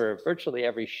sliver of virtually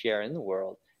every share in the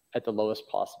world at the lowest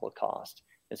possible cost.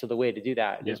 And so the way to do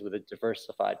that is with a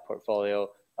diversified portfolio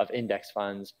of index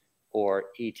funds or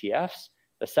ETFs.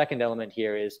 The second element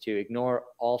here is to ignore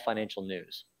all financial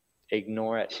news.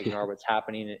 Ignore it. Ignore what's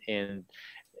happening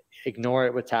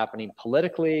ignore what's happening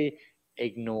politically.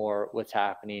 Ignore what's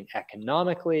happening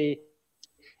economically.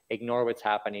 Ignore what's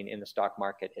happening in the stock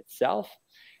market itself.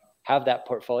 Have that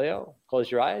portfolio. Close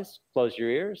your eyes. Close your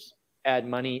ears. Add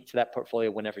money to that portfolio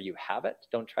whenever you have it.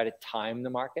 Don't try to time the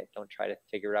market. Don't try to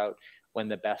figure out when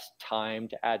the best time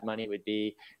to add money would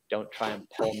be. Don't try and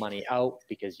pull money out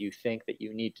because you think that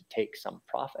you need to take some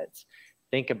profits.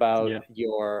 Think about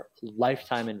your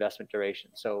lifetime investment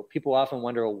duration. So people often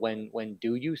wonder, when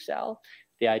do you sell?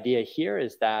 The idea here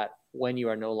is that when you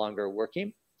are no longer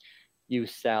working, you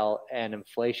sell an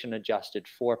inflation adjusted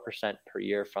 4% per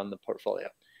year from the portfolio.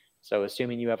 So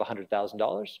assuming you have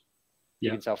 $100,000, you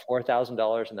can sell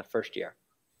 $4,000 in the first year.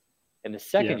 In the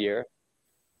second year,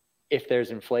 if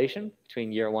there's inflation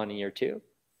between year 1 and year 2,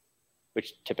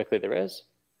 which typically there is,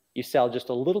 you sell just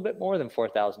a little bit more than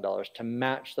 $4,000 to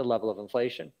match the level of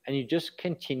inflation. And you just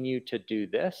continue to do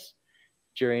this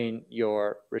during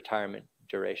your retirement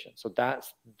duration. So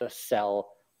that's the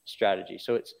sell strategy.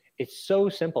 So it's so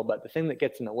simple, but the thing that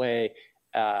gets in the way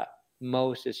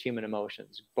most is human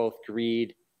emotions, both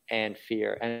greed and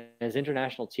fear. And as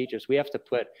international teachers, we have to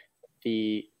put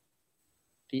the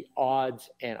odds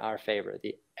in our favor,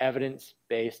 the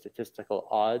evidence-based statistical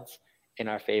odds in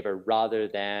our favor, rather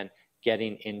than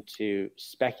getting into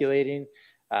speculating,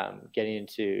 getting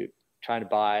into trying to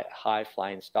buy high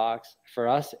flying stocks. For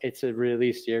us, it's a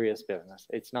really serious business.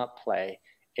 It's not play.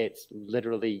 It's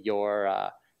literally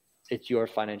it's your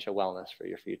financial wellness for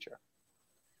your future.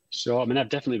 Sure. I mean, I've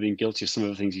definitely been guilty of some of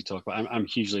the things you talk about. I'm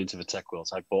hugely into the tech world.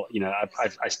 So I bought,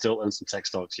 I still own some tech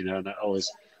stocks, and I always,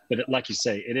 but like you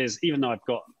say, it is, even though I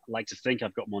like to think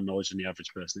I've got more knowledge than the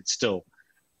average person, it's still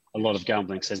a lot of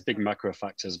gambling. So there's big macro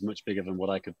factors, much bigger than what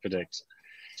I could predict.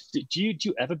 Do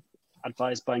you ever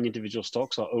advise buying individual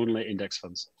stocks or only index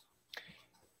funds?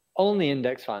 Only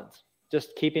index funds,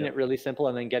 just keeping it really simple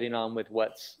and then getting on with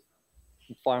what's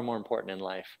far more important in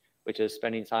life, which is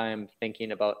spending time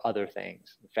thinking about other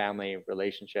things, family,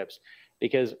 relationships.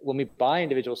 Because when we buy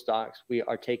individual stocks, we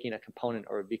are taking a component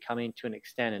or becoming, to an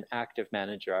extent, an active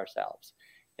manager ourselves.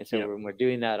 And so when we're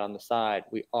doing that on the side,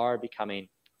 we are becoming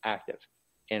active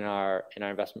in our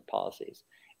investment policies.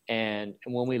 And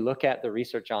when we look at the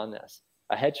research on this,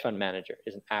 a hedge fund manager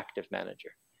is an active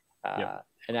manager.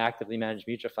 An actively managed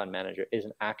mutual fund manager is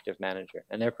an active manager,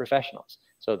 and they're professionals.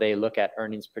 So they look at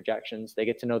earnings projections. They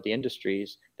get to know the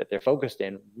industries that they're focused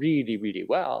in really, really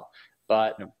well.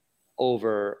 But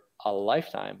over a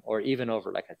lifetime, or even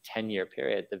over like a 10-year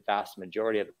period, the vast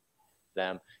majority of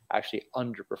them actually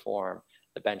underperform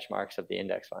the benchmarks of the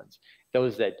index funds.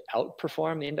 Those that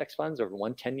outperform the index funds over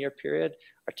one 10-year period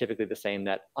are typically the same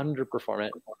that underperform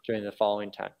it during the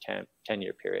following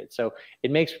 10-year period. So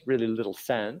it makes really little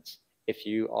sense if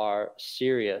you are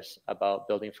serious about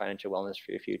building financial wellness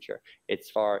for your future. It's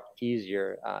far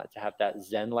easier to have that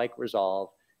Zen-like resolve,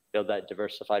 build that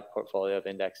diversified portfolio of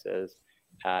indexes,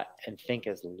 and think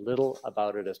as little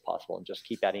about it as possible, and just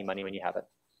keep adding money when you have it.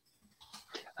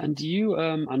 And do you,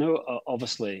 I know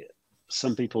obviously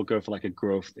some people go for like a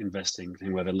growth investing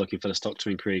thing where they're looking for the stock to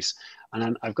increase.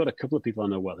 And I've got a couple of people I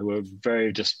know well who are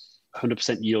very just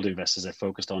 100% yield investors. They're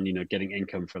focused on, getting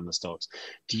income from the stocks.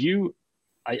 Are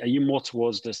you more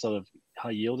towards the sort of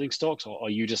high yielding stocks, or are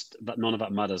you just that none of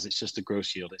that matters? It's just the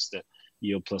gross yield. It's the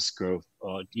yield plus growth.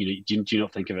 Or do you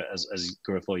not think of it as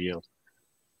growth or yield?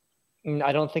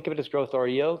 I don't think of it as growth or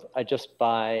yield. I just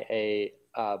buy a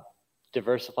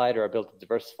diversified, or I built a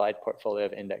diversified portfolio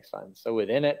of index funds. So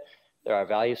within it, there are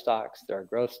value stocks, there are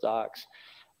growth stocks.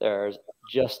 There's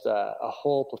just a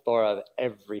whole plethora of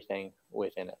everything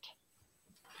within it.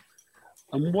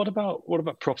 And what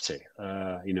about property?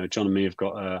 John and me have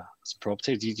got some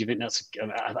property. Do you think that's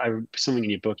something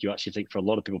in your book? You actually think for a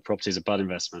lot of people, property is a bad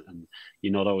investment, and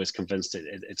you're not always convinced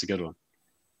it's a good one.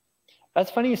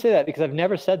 That's funny you say that, because I've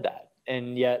never said that,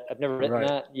 and yet I've never written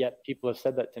that. Yet people have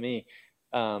said that to me,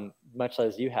 much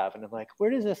as you have, and I'm like, where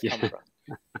does this come from?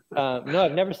 No,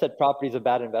 I've never said property is a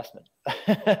bad investment.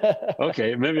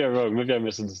 Okay, maybe I'm wrong. Maybe I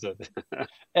misunderstood.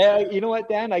 You know what,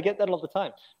 Dan? I get that all the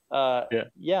time.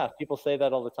 People say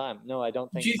that all the time. No, I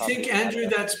don't think. Do you think, Andrew,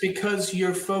 that's because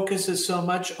your focus is so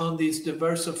much on these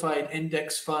diversified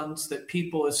index funds that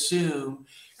people assume,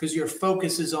 because your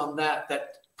focus is on that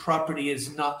property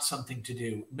is not something to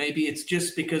do? Maybe it's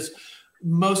just because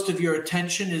most of your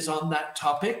attention is on that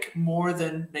topic more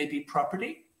than maybe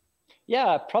property?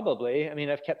 Yeah, probably. I mean,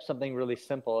 I've kept something really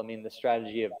simple. I mean, the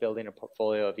strategy of building a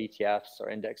portfolio of ETFs or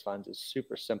index funds is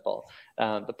super simple.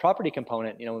 The property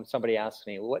component, when somebody asks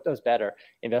me, well, what does better,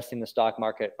 investing in the stock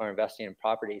market or investing in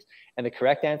properties? And the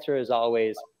correct answer is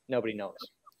always, nobody knows.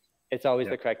 It's always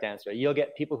the correct answer. You'll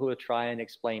get people who will try and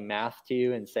explain math to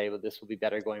you and say, well, this will be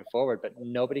better going forward, but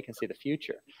nobody can see the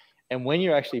future. And when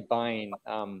you're actually buying,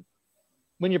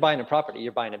 when you're buying a property,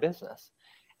 you're buying a business.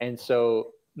 And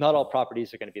so not all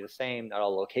properties are going to be the same. Not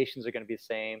all locations are going to be the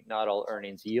same. Not all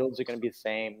earnings yields are going to be the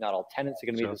same. Not all tenants are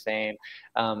going to be the same.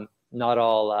 Not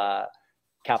all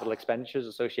capital expenditures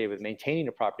associated with maintaining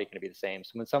a property are going to be the same.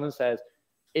 So when someone says,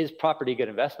 is property a good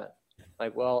investment?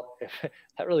 Like, well,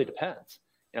 that really depends.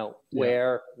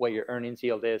 What your earnings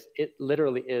yield is. It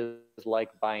literally is like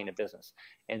buying a business.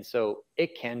 And so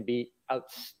it can be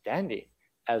outstanding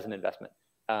as an investment.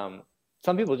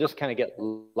 Some people just kind of get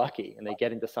lucky and they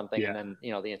get into something and then,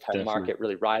 the entire market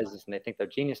really rises and they think they're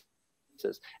geniuses.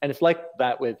 And it's like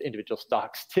that with individual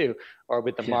stocks too, or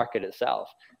with the market itself,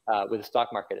 with the stock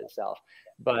market itself.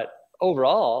 But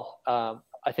overall,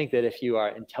 I think that if you are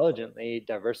intelligently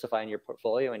diversifying your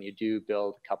portfolio and you do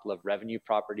build a couple of revenue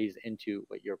properties into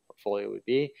what your portfolio would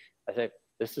be, I think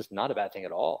this is not a bad thing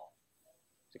at all.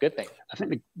 It's a good thing. I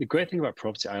think the great thing about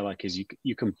property I like is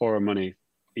you can borrow money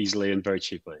easily and very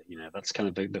cheaply. That's kind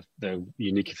of the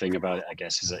unique thing about it, I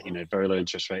guess, is that, very low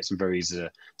interest rates and very easy to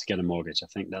get a mortgage. I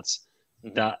think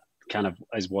that kind of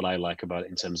is what I like about it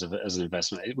in terms of it as an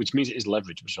investment, which means it is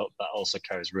leverage, which that also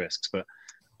carries risks. But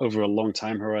over a long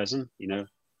time horizon, I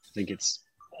think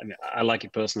I like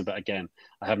it personally, but again,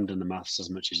 I haven't done the maths as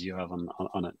much as you have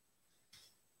on it.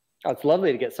 Oh, it's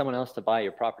lovely to get someone else to buy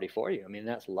your property for you. I mean,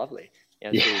 that's lovely.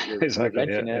 You know, so you're Exactly.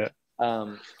 renting it.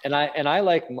 And I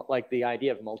like the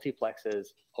idea of multiplexes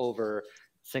over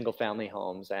single family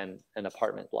homes and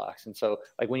apartment blocks. And so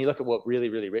like when you look at what really,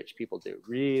 really rich people do,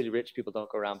 really rich people don't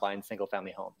go around buying single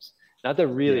family homes. Not the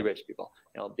really rich people,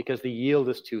 you know, because the yield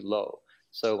is too low.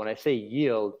 So when I say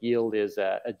yield is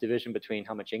a division between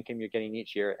how much income you're getting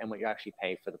each year and what you actually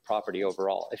pay for the property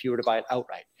overall, if you were to buy it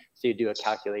outright. So you do a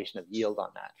calculation of yield on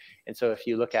that. And so if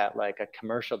you look at like a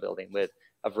commercial building with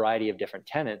a variety of different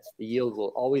tenants, the yield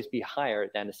will always be higher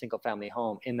than a single family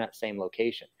home in that same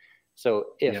location. So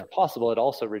if possible, it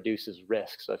also reduces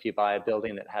risk. So if you buy a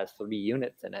building that has 3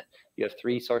 units in it, you have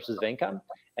 3 sources of income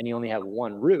and you only have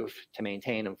 1 roof to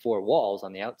maintain and 4 walls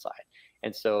on the outside.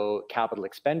 And so capital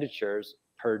expenditures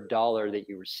per dollar that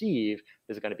you receive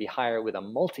is going to be higher with a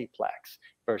multiplex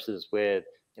versus with,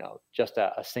 you know, just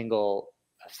a single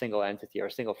entity or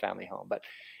a single family home. But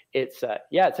it's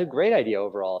it's a great idea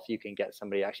overall if you can get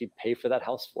somebody to actually pay for that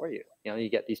house for you. You know, you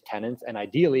get these tenants, and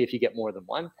ideally if you get more than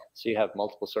one, so you have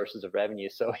multiple sources of revenue.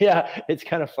 So yeah, it's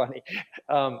kind of funny.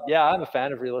 I'm a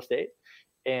fan of real estate,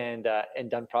 and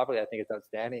done properly, I think it's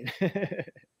outstanding.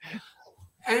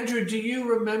 Andrew, do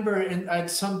you remember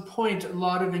at some point, a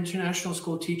lot of international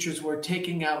school teachers were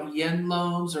taking out yen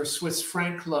loans or Swiss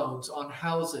franc loans on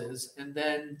houses. And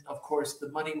then, of course, the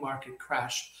money market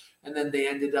crashed. And then they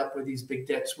ended up with these big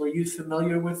debts. Were you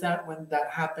familiar with that when that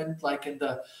happened, like in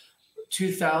the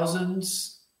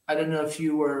 2000s? I don't know if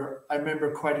you were. I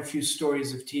remember quite a few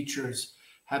stories of teachers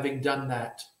having done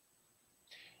that.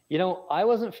 You know, I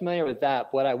wasn't familiar with that.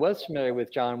 What I was familiar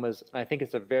with, John, was, I think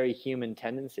it's a very human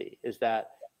tendency, is that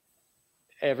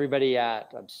everybody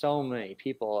so many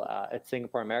people at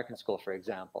Singapore American School, for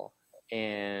example,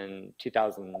 in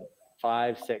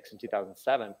 2005, 6, and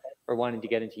 2007, were wanting to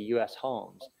get into U.S.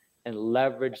 homes and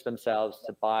leverage themselves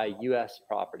to buy U.S.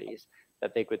 properties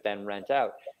that they could then rent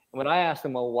out. And when I asked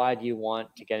them, well, why do you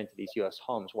want to get into these U.S.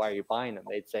 homes? Why are you buying them?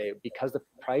 They'd say, because the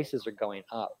prices are going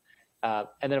up.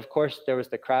 And then, of course, there was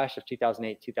the crash of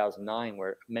 2008, 2009,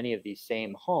 where many of these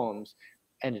same homes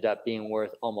ended up being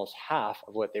worth almost half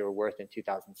of what they were worth in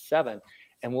 2007.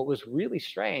 And what was really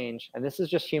strange, and this is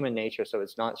just human nature, so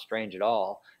it's not strange at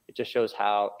all, it just shows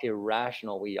how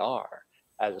irrational we are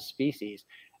as a species.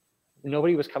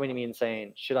 Nobody was coming to me and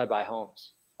saying, should I buy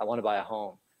homes? I want to buy a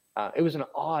home. It was an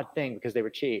odd thing because they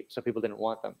were cheap, so people didn't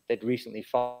want them. They'd recently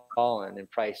fallen in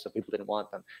price, so people didn't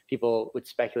want them. People would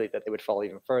speculate that they would fall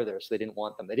even further, so they didn't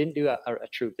want them. They didn't do a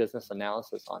true business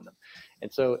analysis on them.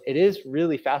 And so it is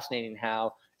really fascinating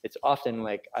how it's often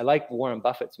like, I like Warren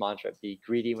Buffett's mantra, be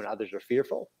greedy when others are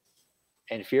fearful,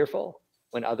 and fearful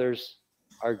when others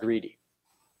are greedy.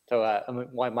 So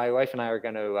my wife and I are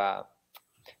going to,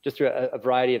 just through a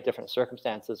variety of different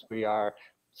circumstances, we are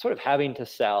sort of having to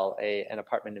sell an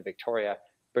apartment in Victoria,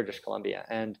 British Columbia,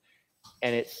 and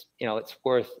it's, you know, it's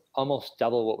worth almost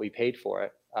double what we paid for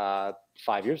it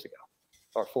 5 years ago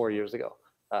or 4 years ago.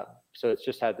 So it's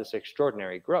just had this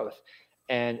extraordinary growth,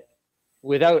 and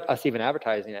without us even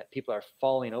advertising it, people are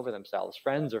falling over themselves.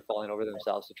 Friends are falling over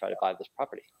themselves to try to buy this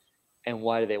property. And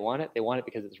why do they want it? They want it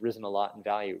because it's risen a lot in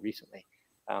value recently,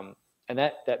 and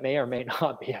that may or may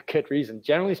not be a good reason.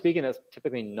 Generally speaking, that's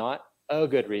typically not a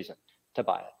good reason to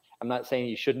buy it. I'm not saying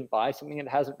you shouldn't buy something that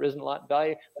hasn't risen a lot in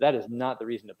value, but that is not the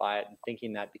reason to buy it, and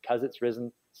thinking that because it's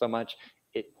risen so much,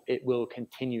 it will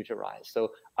continue to rise.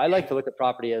 So I like to look at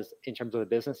property as, in terms of the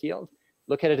business yield,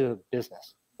 look at it as a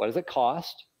business. What does it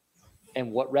cost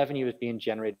and what revenue is being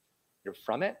generated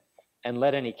from it, and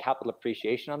let any capital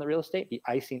appreciation on the real estate be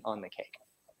icing on the cake.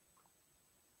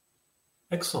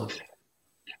 Excellent.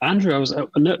 Andrew,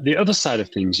 the other side of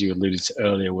things you alluded to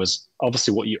earlier was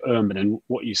obviously what you earn, but then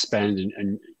what you spend,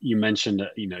 and you mentioned that,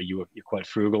 you know, you're quite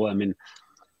frugal. I mean,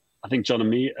 I think John and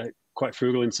me are quite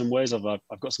frugal in some ways. I've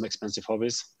got some expensive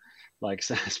hobbies, like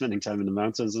spending time in the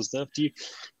mountains and stuff.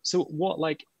 So what,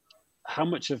 like, how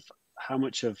much of how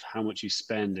much you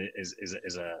spend is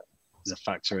a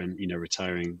factor in, you know,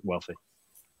 retiring wealthy?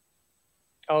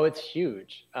 Oh, it's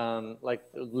huge. Like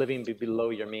living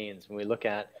below your means. When we look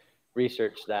at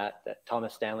research that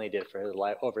Thomas Stanley did for his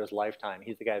life over his lifetime,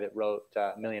 he's the guy that wrote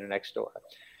Millionaire Next Door.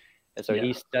 And so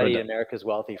he studied America's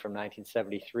Wealthy from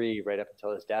 1973 right up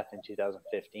until his death in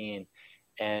 2015.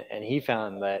 And he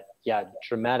found that,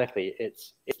 dramatically,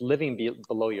 it's living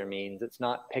below your means. It's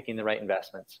not picking the right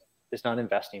investments. It's not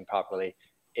investing properly.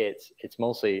 It's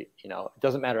mostly, you know, it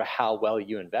doesn't matter how well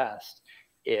you invest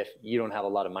if you don't have a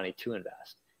lot of money to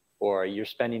invest, or you're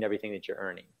spending everything that you're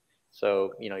earning.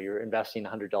 So, you know, you're investing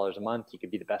 $100 a month. You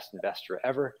could be the best investor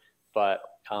ever. but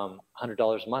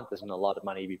 $100 a month isn't a lot of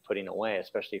money to be putting away,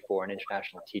 especially for an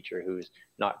international teacher who's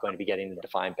not going to be getting the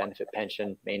defined benefit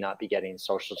pension, may not be getting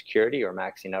Social Security or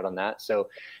maxing out on that. So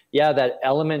yeah, that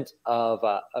element of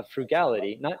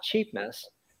frugality, not cheapness,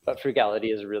 but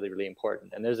frugality is really, really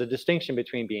important. And there's a distinction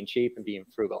between being cheap and being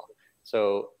frugal.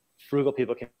 So frugal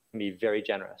people can be very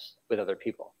generous with other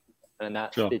people. And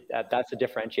that's, sure. That's a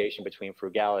differentiation between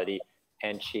frugality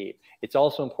and cheap. It's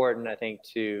also important, I think,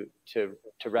 to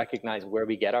recognize where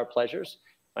we get our pleasures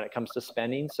when it comes to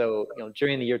spending. So,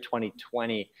 during the year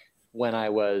 2020, when I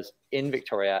was in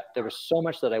Victoria, there was so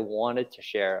much that I wanted to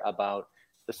share about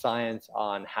the science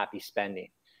on happy spending.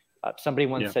 Somebody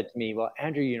once said to me, well,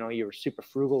 Andrew, you were super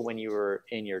frugal when you were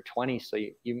in your 20s, so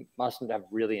you mustn't have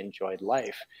really enjoyed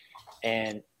life.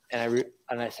 And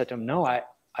I said to him, no, I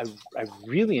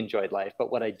really enjoyed life.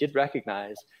 But what I did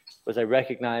recognize was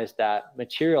that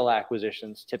material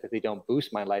acquisitions typically don't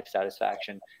boost my life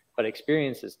satisfaction, but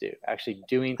experiences do. Actually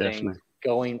doing things,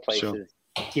 going places,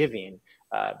 giving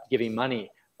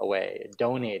money away,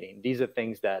 donating. These are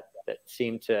things that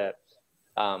seem to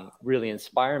really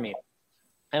inspire me.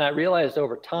 And I realized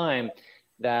over time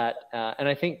that, and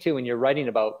I think too, when you're writing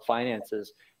about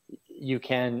finances, you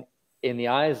can, in the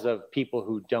eyes of people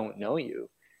who don't know you,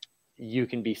 you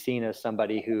can be seen as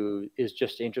somebody who is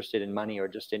just interested in money or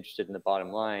just interested in the bottom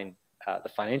line, the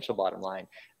financial bottom line.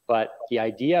 But the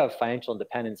idea of financial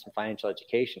independence and financial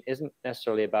education isn't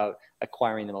necessarily about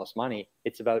acquiring the most money.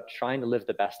 It's about trying to live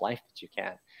the best life that you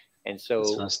can. And so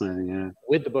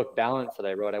with the book Balance that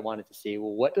I wrote, I wanted to see,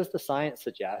 well, what does the science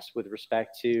suggest with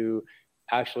respect to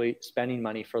actually spending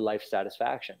money for life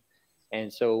satisfaction?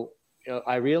 And so,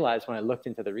 I realized when I looked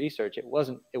into the research, it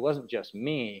wasn't just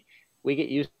me. We get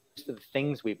used to the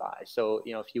things we buy. So,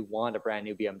 if you want a brand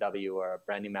new BMW or a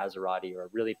brand new Maserati or a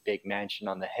really big mansion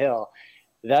on the hill,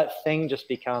 that thing just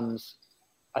becomes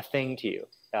a thing to you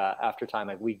after time.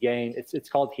 Like we gain, it's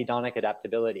called hedonic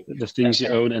adaptability. The things you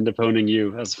own end up owning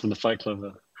you, as from the Fight Club.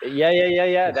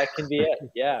 Yeah. That can be it.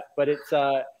 Yeah, but it's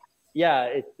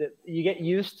you get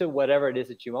used to whatever it is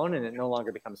that you own, and it no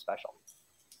longer becomes special.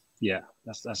 Yeah,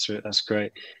 that's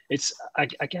great. It's I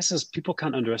guess as people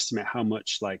can't underestimate how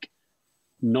much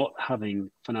not having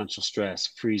financial stress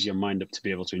frees your mind up to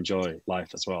be able to enjoy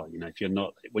life as well. If you're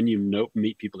not, when you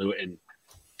meet people who are in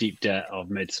deep debt or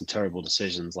have made some terrible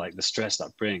decisions, like the stress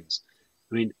that brings.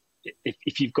 I mean,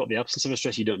 if you've got the absence of a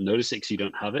stress, you don't notice it because you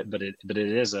don't have it, but it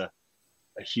is a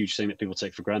huge thing that people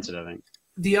take for granted, I think.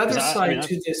 The other side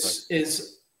to this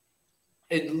is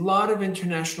a lot of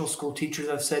international school teachers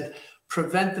have said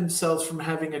prevent themselves from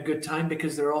having a good time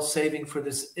because they're all saving for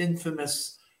this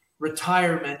infamous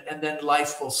retirement, and then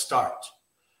life will start.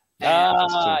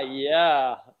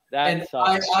 Yeah. And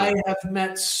I have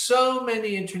met so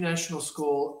many international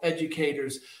school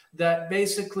educators that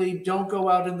basically don't go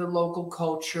out in the local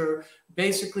culture,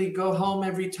 basically go home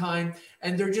every time,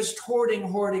 and they're just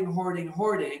hoarding,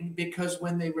 because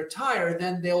when they retire,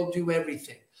 then they'll do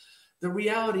everything. The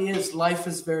reality is life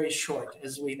is very short,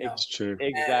 as we know. It's true.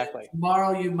 Exactly. And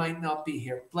tomorrow you might not be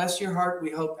here. Bless your heart.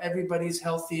 We hope everybody's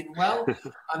healthy and well.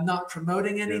 I'm not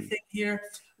promoting anything here,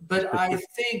 but I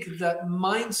think that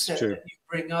mindset that you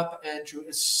bring up, Andrew,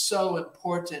 is so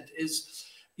important.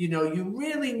 You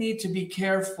really need to be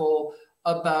careful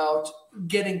about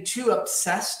getting too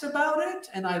obsessed about it.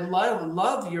 And I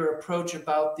love your approach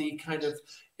about the kind of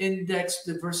index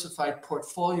diversified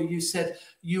portfolio. You said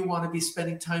you want to be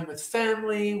spending time with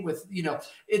family,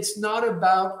 it's not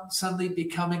about suddenly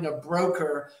becoming a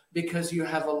broker because you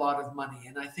have a lot of money.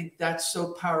 And I think that's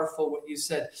so powerful what you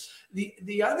said.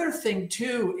 The other thing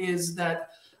too is that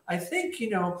I think,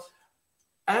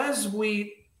 as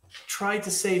we try to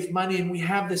save money and we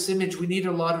have this image, we need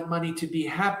a lot of money to be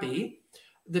happy.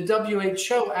 The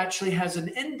WHO actually has an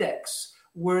index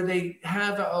where they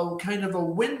have a kind of a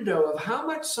window of how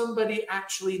much somebody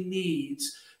actually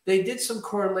needs. They did some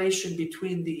correlation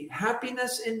between the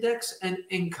happiness index and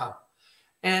income.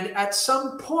 And at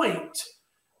some point,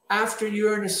 after you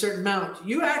earn a certain amount,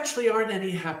 you actually aren't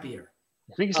any happier.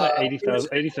 I think it's like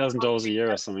 $80,000 a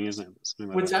year or something, isn't it?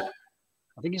 What's that?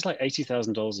 I think it's like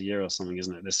 $80,000 a year or something,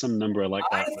 isn't it? There's some number like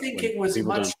that. I think it was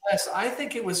much less. I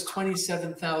think it was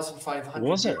 $27,500.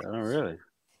 Was it? Oh, really?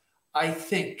 I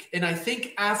think, and I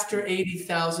think after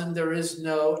 80,000, there is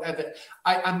no evidence.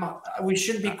 We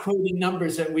shouldn't be quoting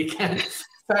numbers that we can't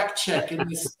fact check in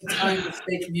this time of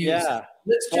fake news. Yeah.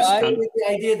 Let's just go with the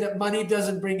idea that money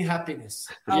doesn't bring happiness.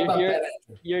 How about that,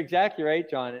 Andrew? You're exactly right,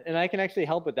 John. And I can actually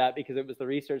help with that because it was the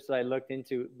research that I looked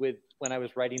into when I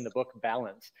was writing the book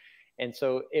Balance. And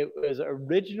so it was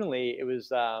originally,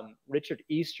 Richard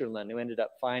Easterlin who ended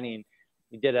up finding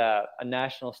He did a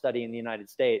national study in the United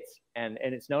States, and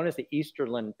it's known as the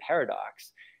Easterlin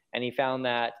paradox. And he found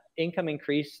that income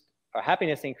increased, or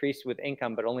happiness increased with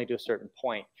income, but only to a certain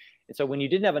point. And so when you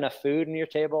didn't have enough food on your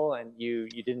table, and you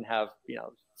didn't have,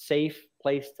 safe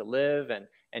place to live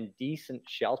and decent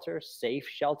shelter, safe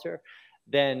shelter,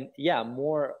 then yeah,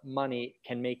 more money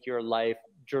can make your life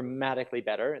dramatically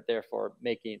better,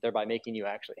 thereby making you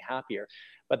actually happier.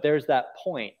 But there's that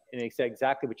point, and it's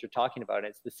exactly what you're talking about.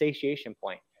 It's the satiation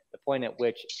point, the point at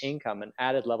which income, an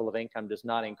added level of income, does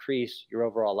not increase your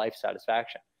overall life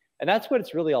satisfaction. And that's what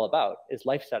it's really all about, is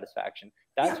life satisfaction.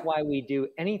 That's why we do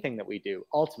anything that we do,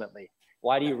 ultimately.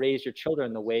 Why do you raise your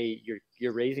children the way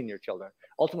you're raising your children?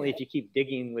 Ultimately, if you keep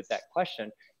digging with that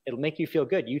question, it'll make you feel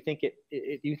good. You think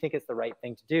it's the right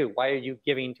thing to do. Why are you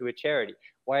giving to a charity?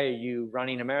 Why are you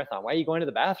running a marathon? Why are you going to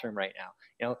the bathroom right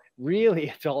now? Really,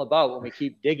 it's all about, when we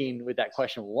keep digging with that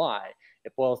question, why,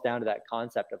 it boils down to that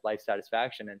concept of life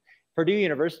satisfaction. And Purdue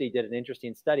University did an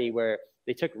interesting study where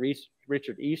they took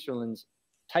Richard Easterlin's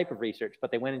type of research,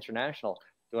 but they went international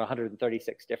to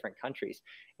 136 different countries.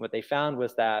 And what they found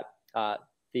was that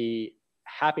the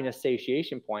happiness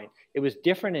satiation point, it was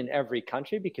different in every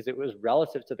country because it was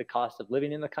relative to the cost of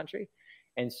living in the country.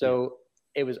 And so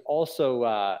it was also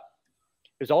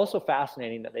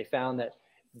fascinating that they found that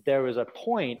there was a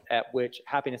point at which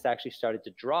happiness actually started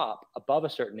to drop above a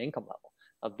certain income level.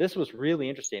 Now, this was really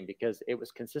interesting because it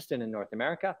was consistent in North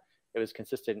America, it was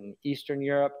consistent in Eastern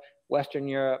Europe, Western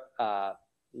Europe,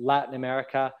 Latin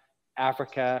America,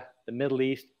 Africa, the Middle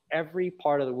East. Every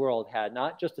part of the world had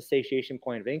not just a satiation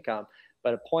point of income,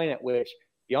 but a point at which,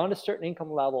 beyond a certain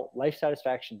income level, life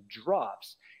satisfaction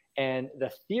drops. And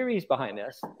the theories behind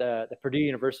this, the Purdue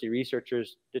University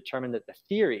researchers determined that the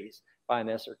theories behind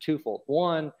this are twofold.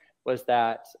 One was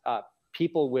that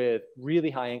people with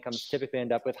really high incomes typically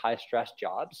end up with high stress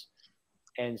jobs.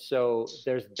 And so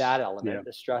there's that element,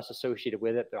 the stress associated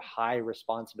with it, the high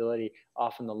responsibility,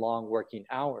 often the long working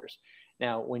hours.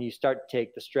 Now, when you start to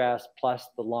take the stress plus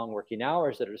the long working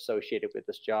hours that are associated with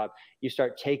this job, you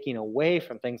start taking away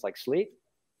from things like sleep,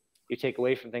 you take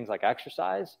away from things like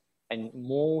exercise, and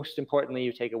most importantly,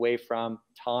 you take away from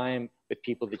time with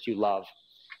people that you love,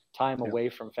 time away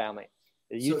from family.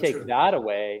 You take that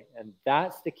away, and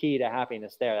that's the key to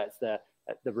happiness there. That's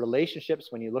the relationships.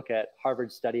 When you look at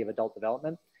Harvard's study of adult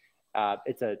development,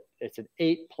 it's an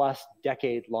 8+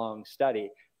 decade long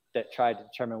study that tried to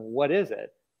determine what is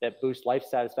it that boosts life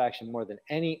satisfaction more than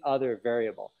any other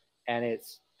variable. And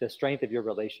it's the strength of your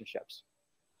relationships.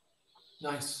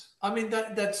 Nice. I mean,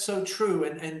 that's so true.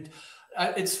 And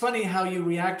it's funny how you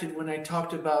reacted when I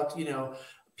talked about,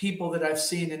 people that I've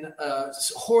seen in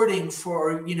hoarding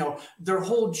for, their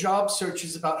whole job search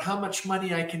is about how much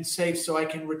money I can save so I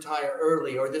can retire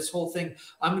early, or this whole thing,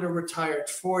 I'm going to retire at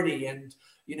 40, and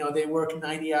they work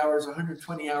 90 hours,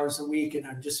 120 hours a week, and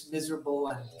are just miserable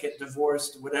and get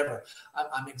divorced, whatever.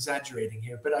 I'm exaggerating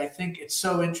here, but I think it's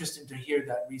so interesting to hear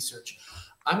that research.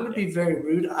 I'm going to be very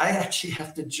rude. I actually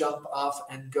have to jump off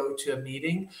and go to a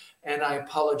meeting, and I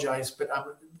apologize. But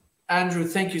Andrew,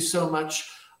 thank you so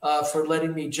much for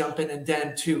letting me jump in, and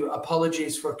Dan too.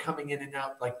 Apologies for coming in and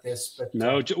out like this. But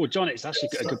no, well, John, it's actually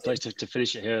a good place to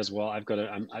finish it here as well.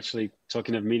 I'm actually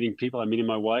talking of meeting people. I'm meeting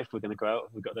my wife. We're going to go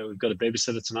out. We've got a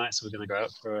babysitter tonight, so we're going to go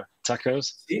out for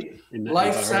tacos.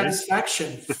 Life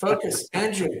satisfaction, focus,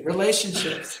 Andrew,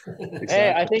 relationships. Exactly.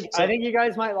 Hey, I think you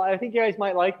guys might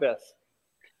like this.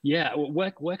 Yeah,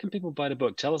 where can people buy the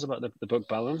book? Tell us about the book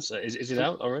Balance. Is it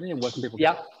out already, and where can people?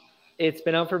 Yeah. It's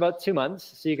been out for about 2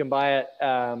 months, so you can buy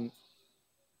it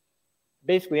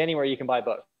basically anywhere you can buy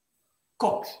books.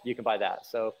 Cool. You can buy that.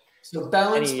 So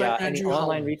Balance by any Andrew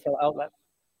online Hallam. retail outlet.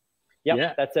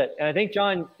 Yep, that's it. And I think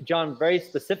John, very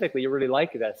specifically, you really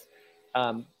like this,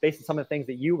 based on some of the things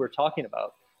that you were talking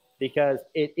about, because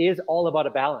it is all about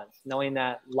a balance, knowing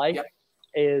that life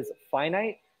is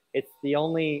finite.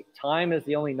 Time is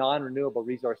the only non-renewable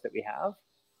resource that we have.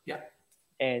 Yeah.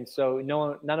 And so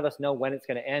none of us know when it's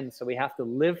going to end. So we have to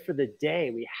live for the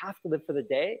day. We have to live for the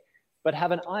day, but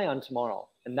have an eye on tomorrow.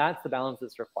 And that's the balance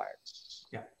that's required.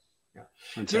 Yeah.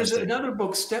 Fantastic. There's another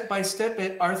book, Step by Step,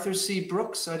 at Arthur C.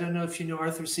 Brooks. I don't know if you know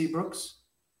Arthur C. Brooks.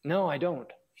 No, I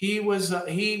don't.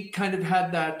 He kind of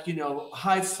had that,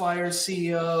 high flyer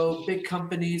CEO, big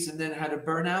companies, and then had a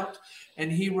burnout.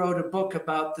 And he wrote a book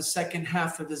about the second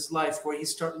half of his life where he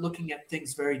started looking at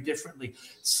things very differently.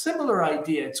 Similar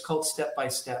idea. It's called Step by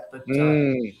Step. But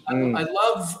I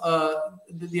love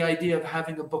the idea of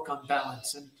having a book on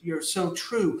balance. And you're so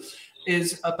true,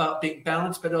 is about being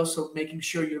balanced, but also making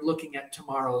sure you're looking at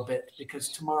tomorrow a bit, because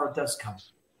tomorrow does come.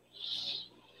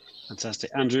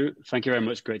 Fantastic. Andrew, thank you very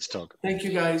much. Great to talk. Thank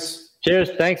you, guys.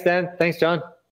 Cheers. Thanks, Dan. Thanks, John.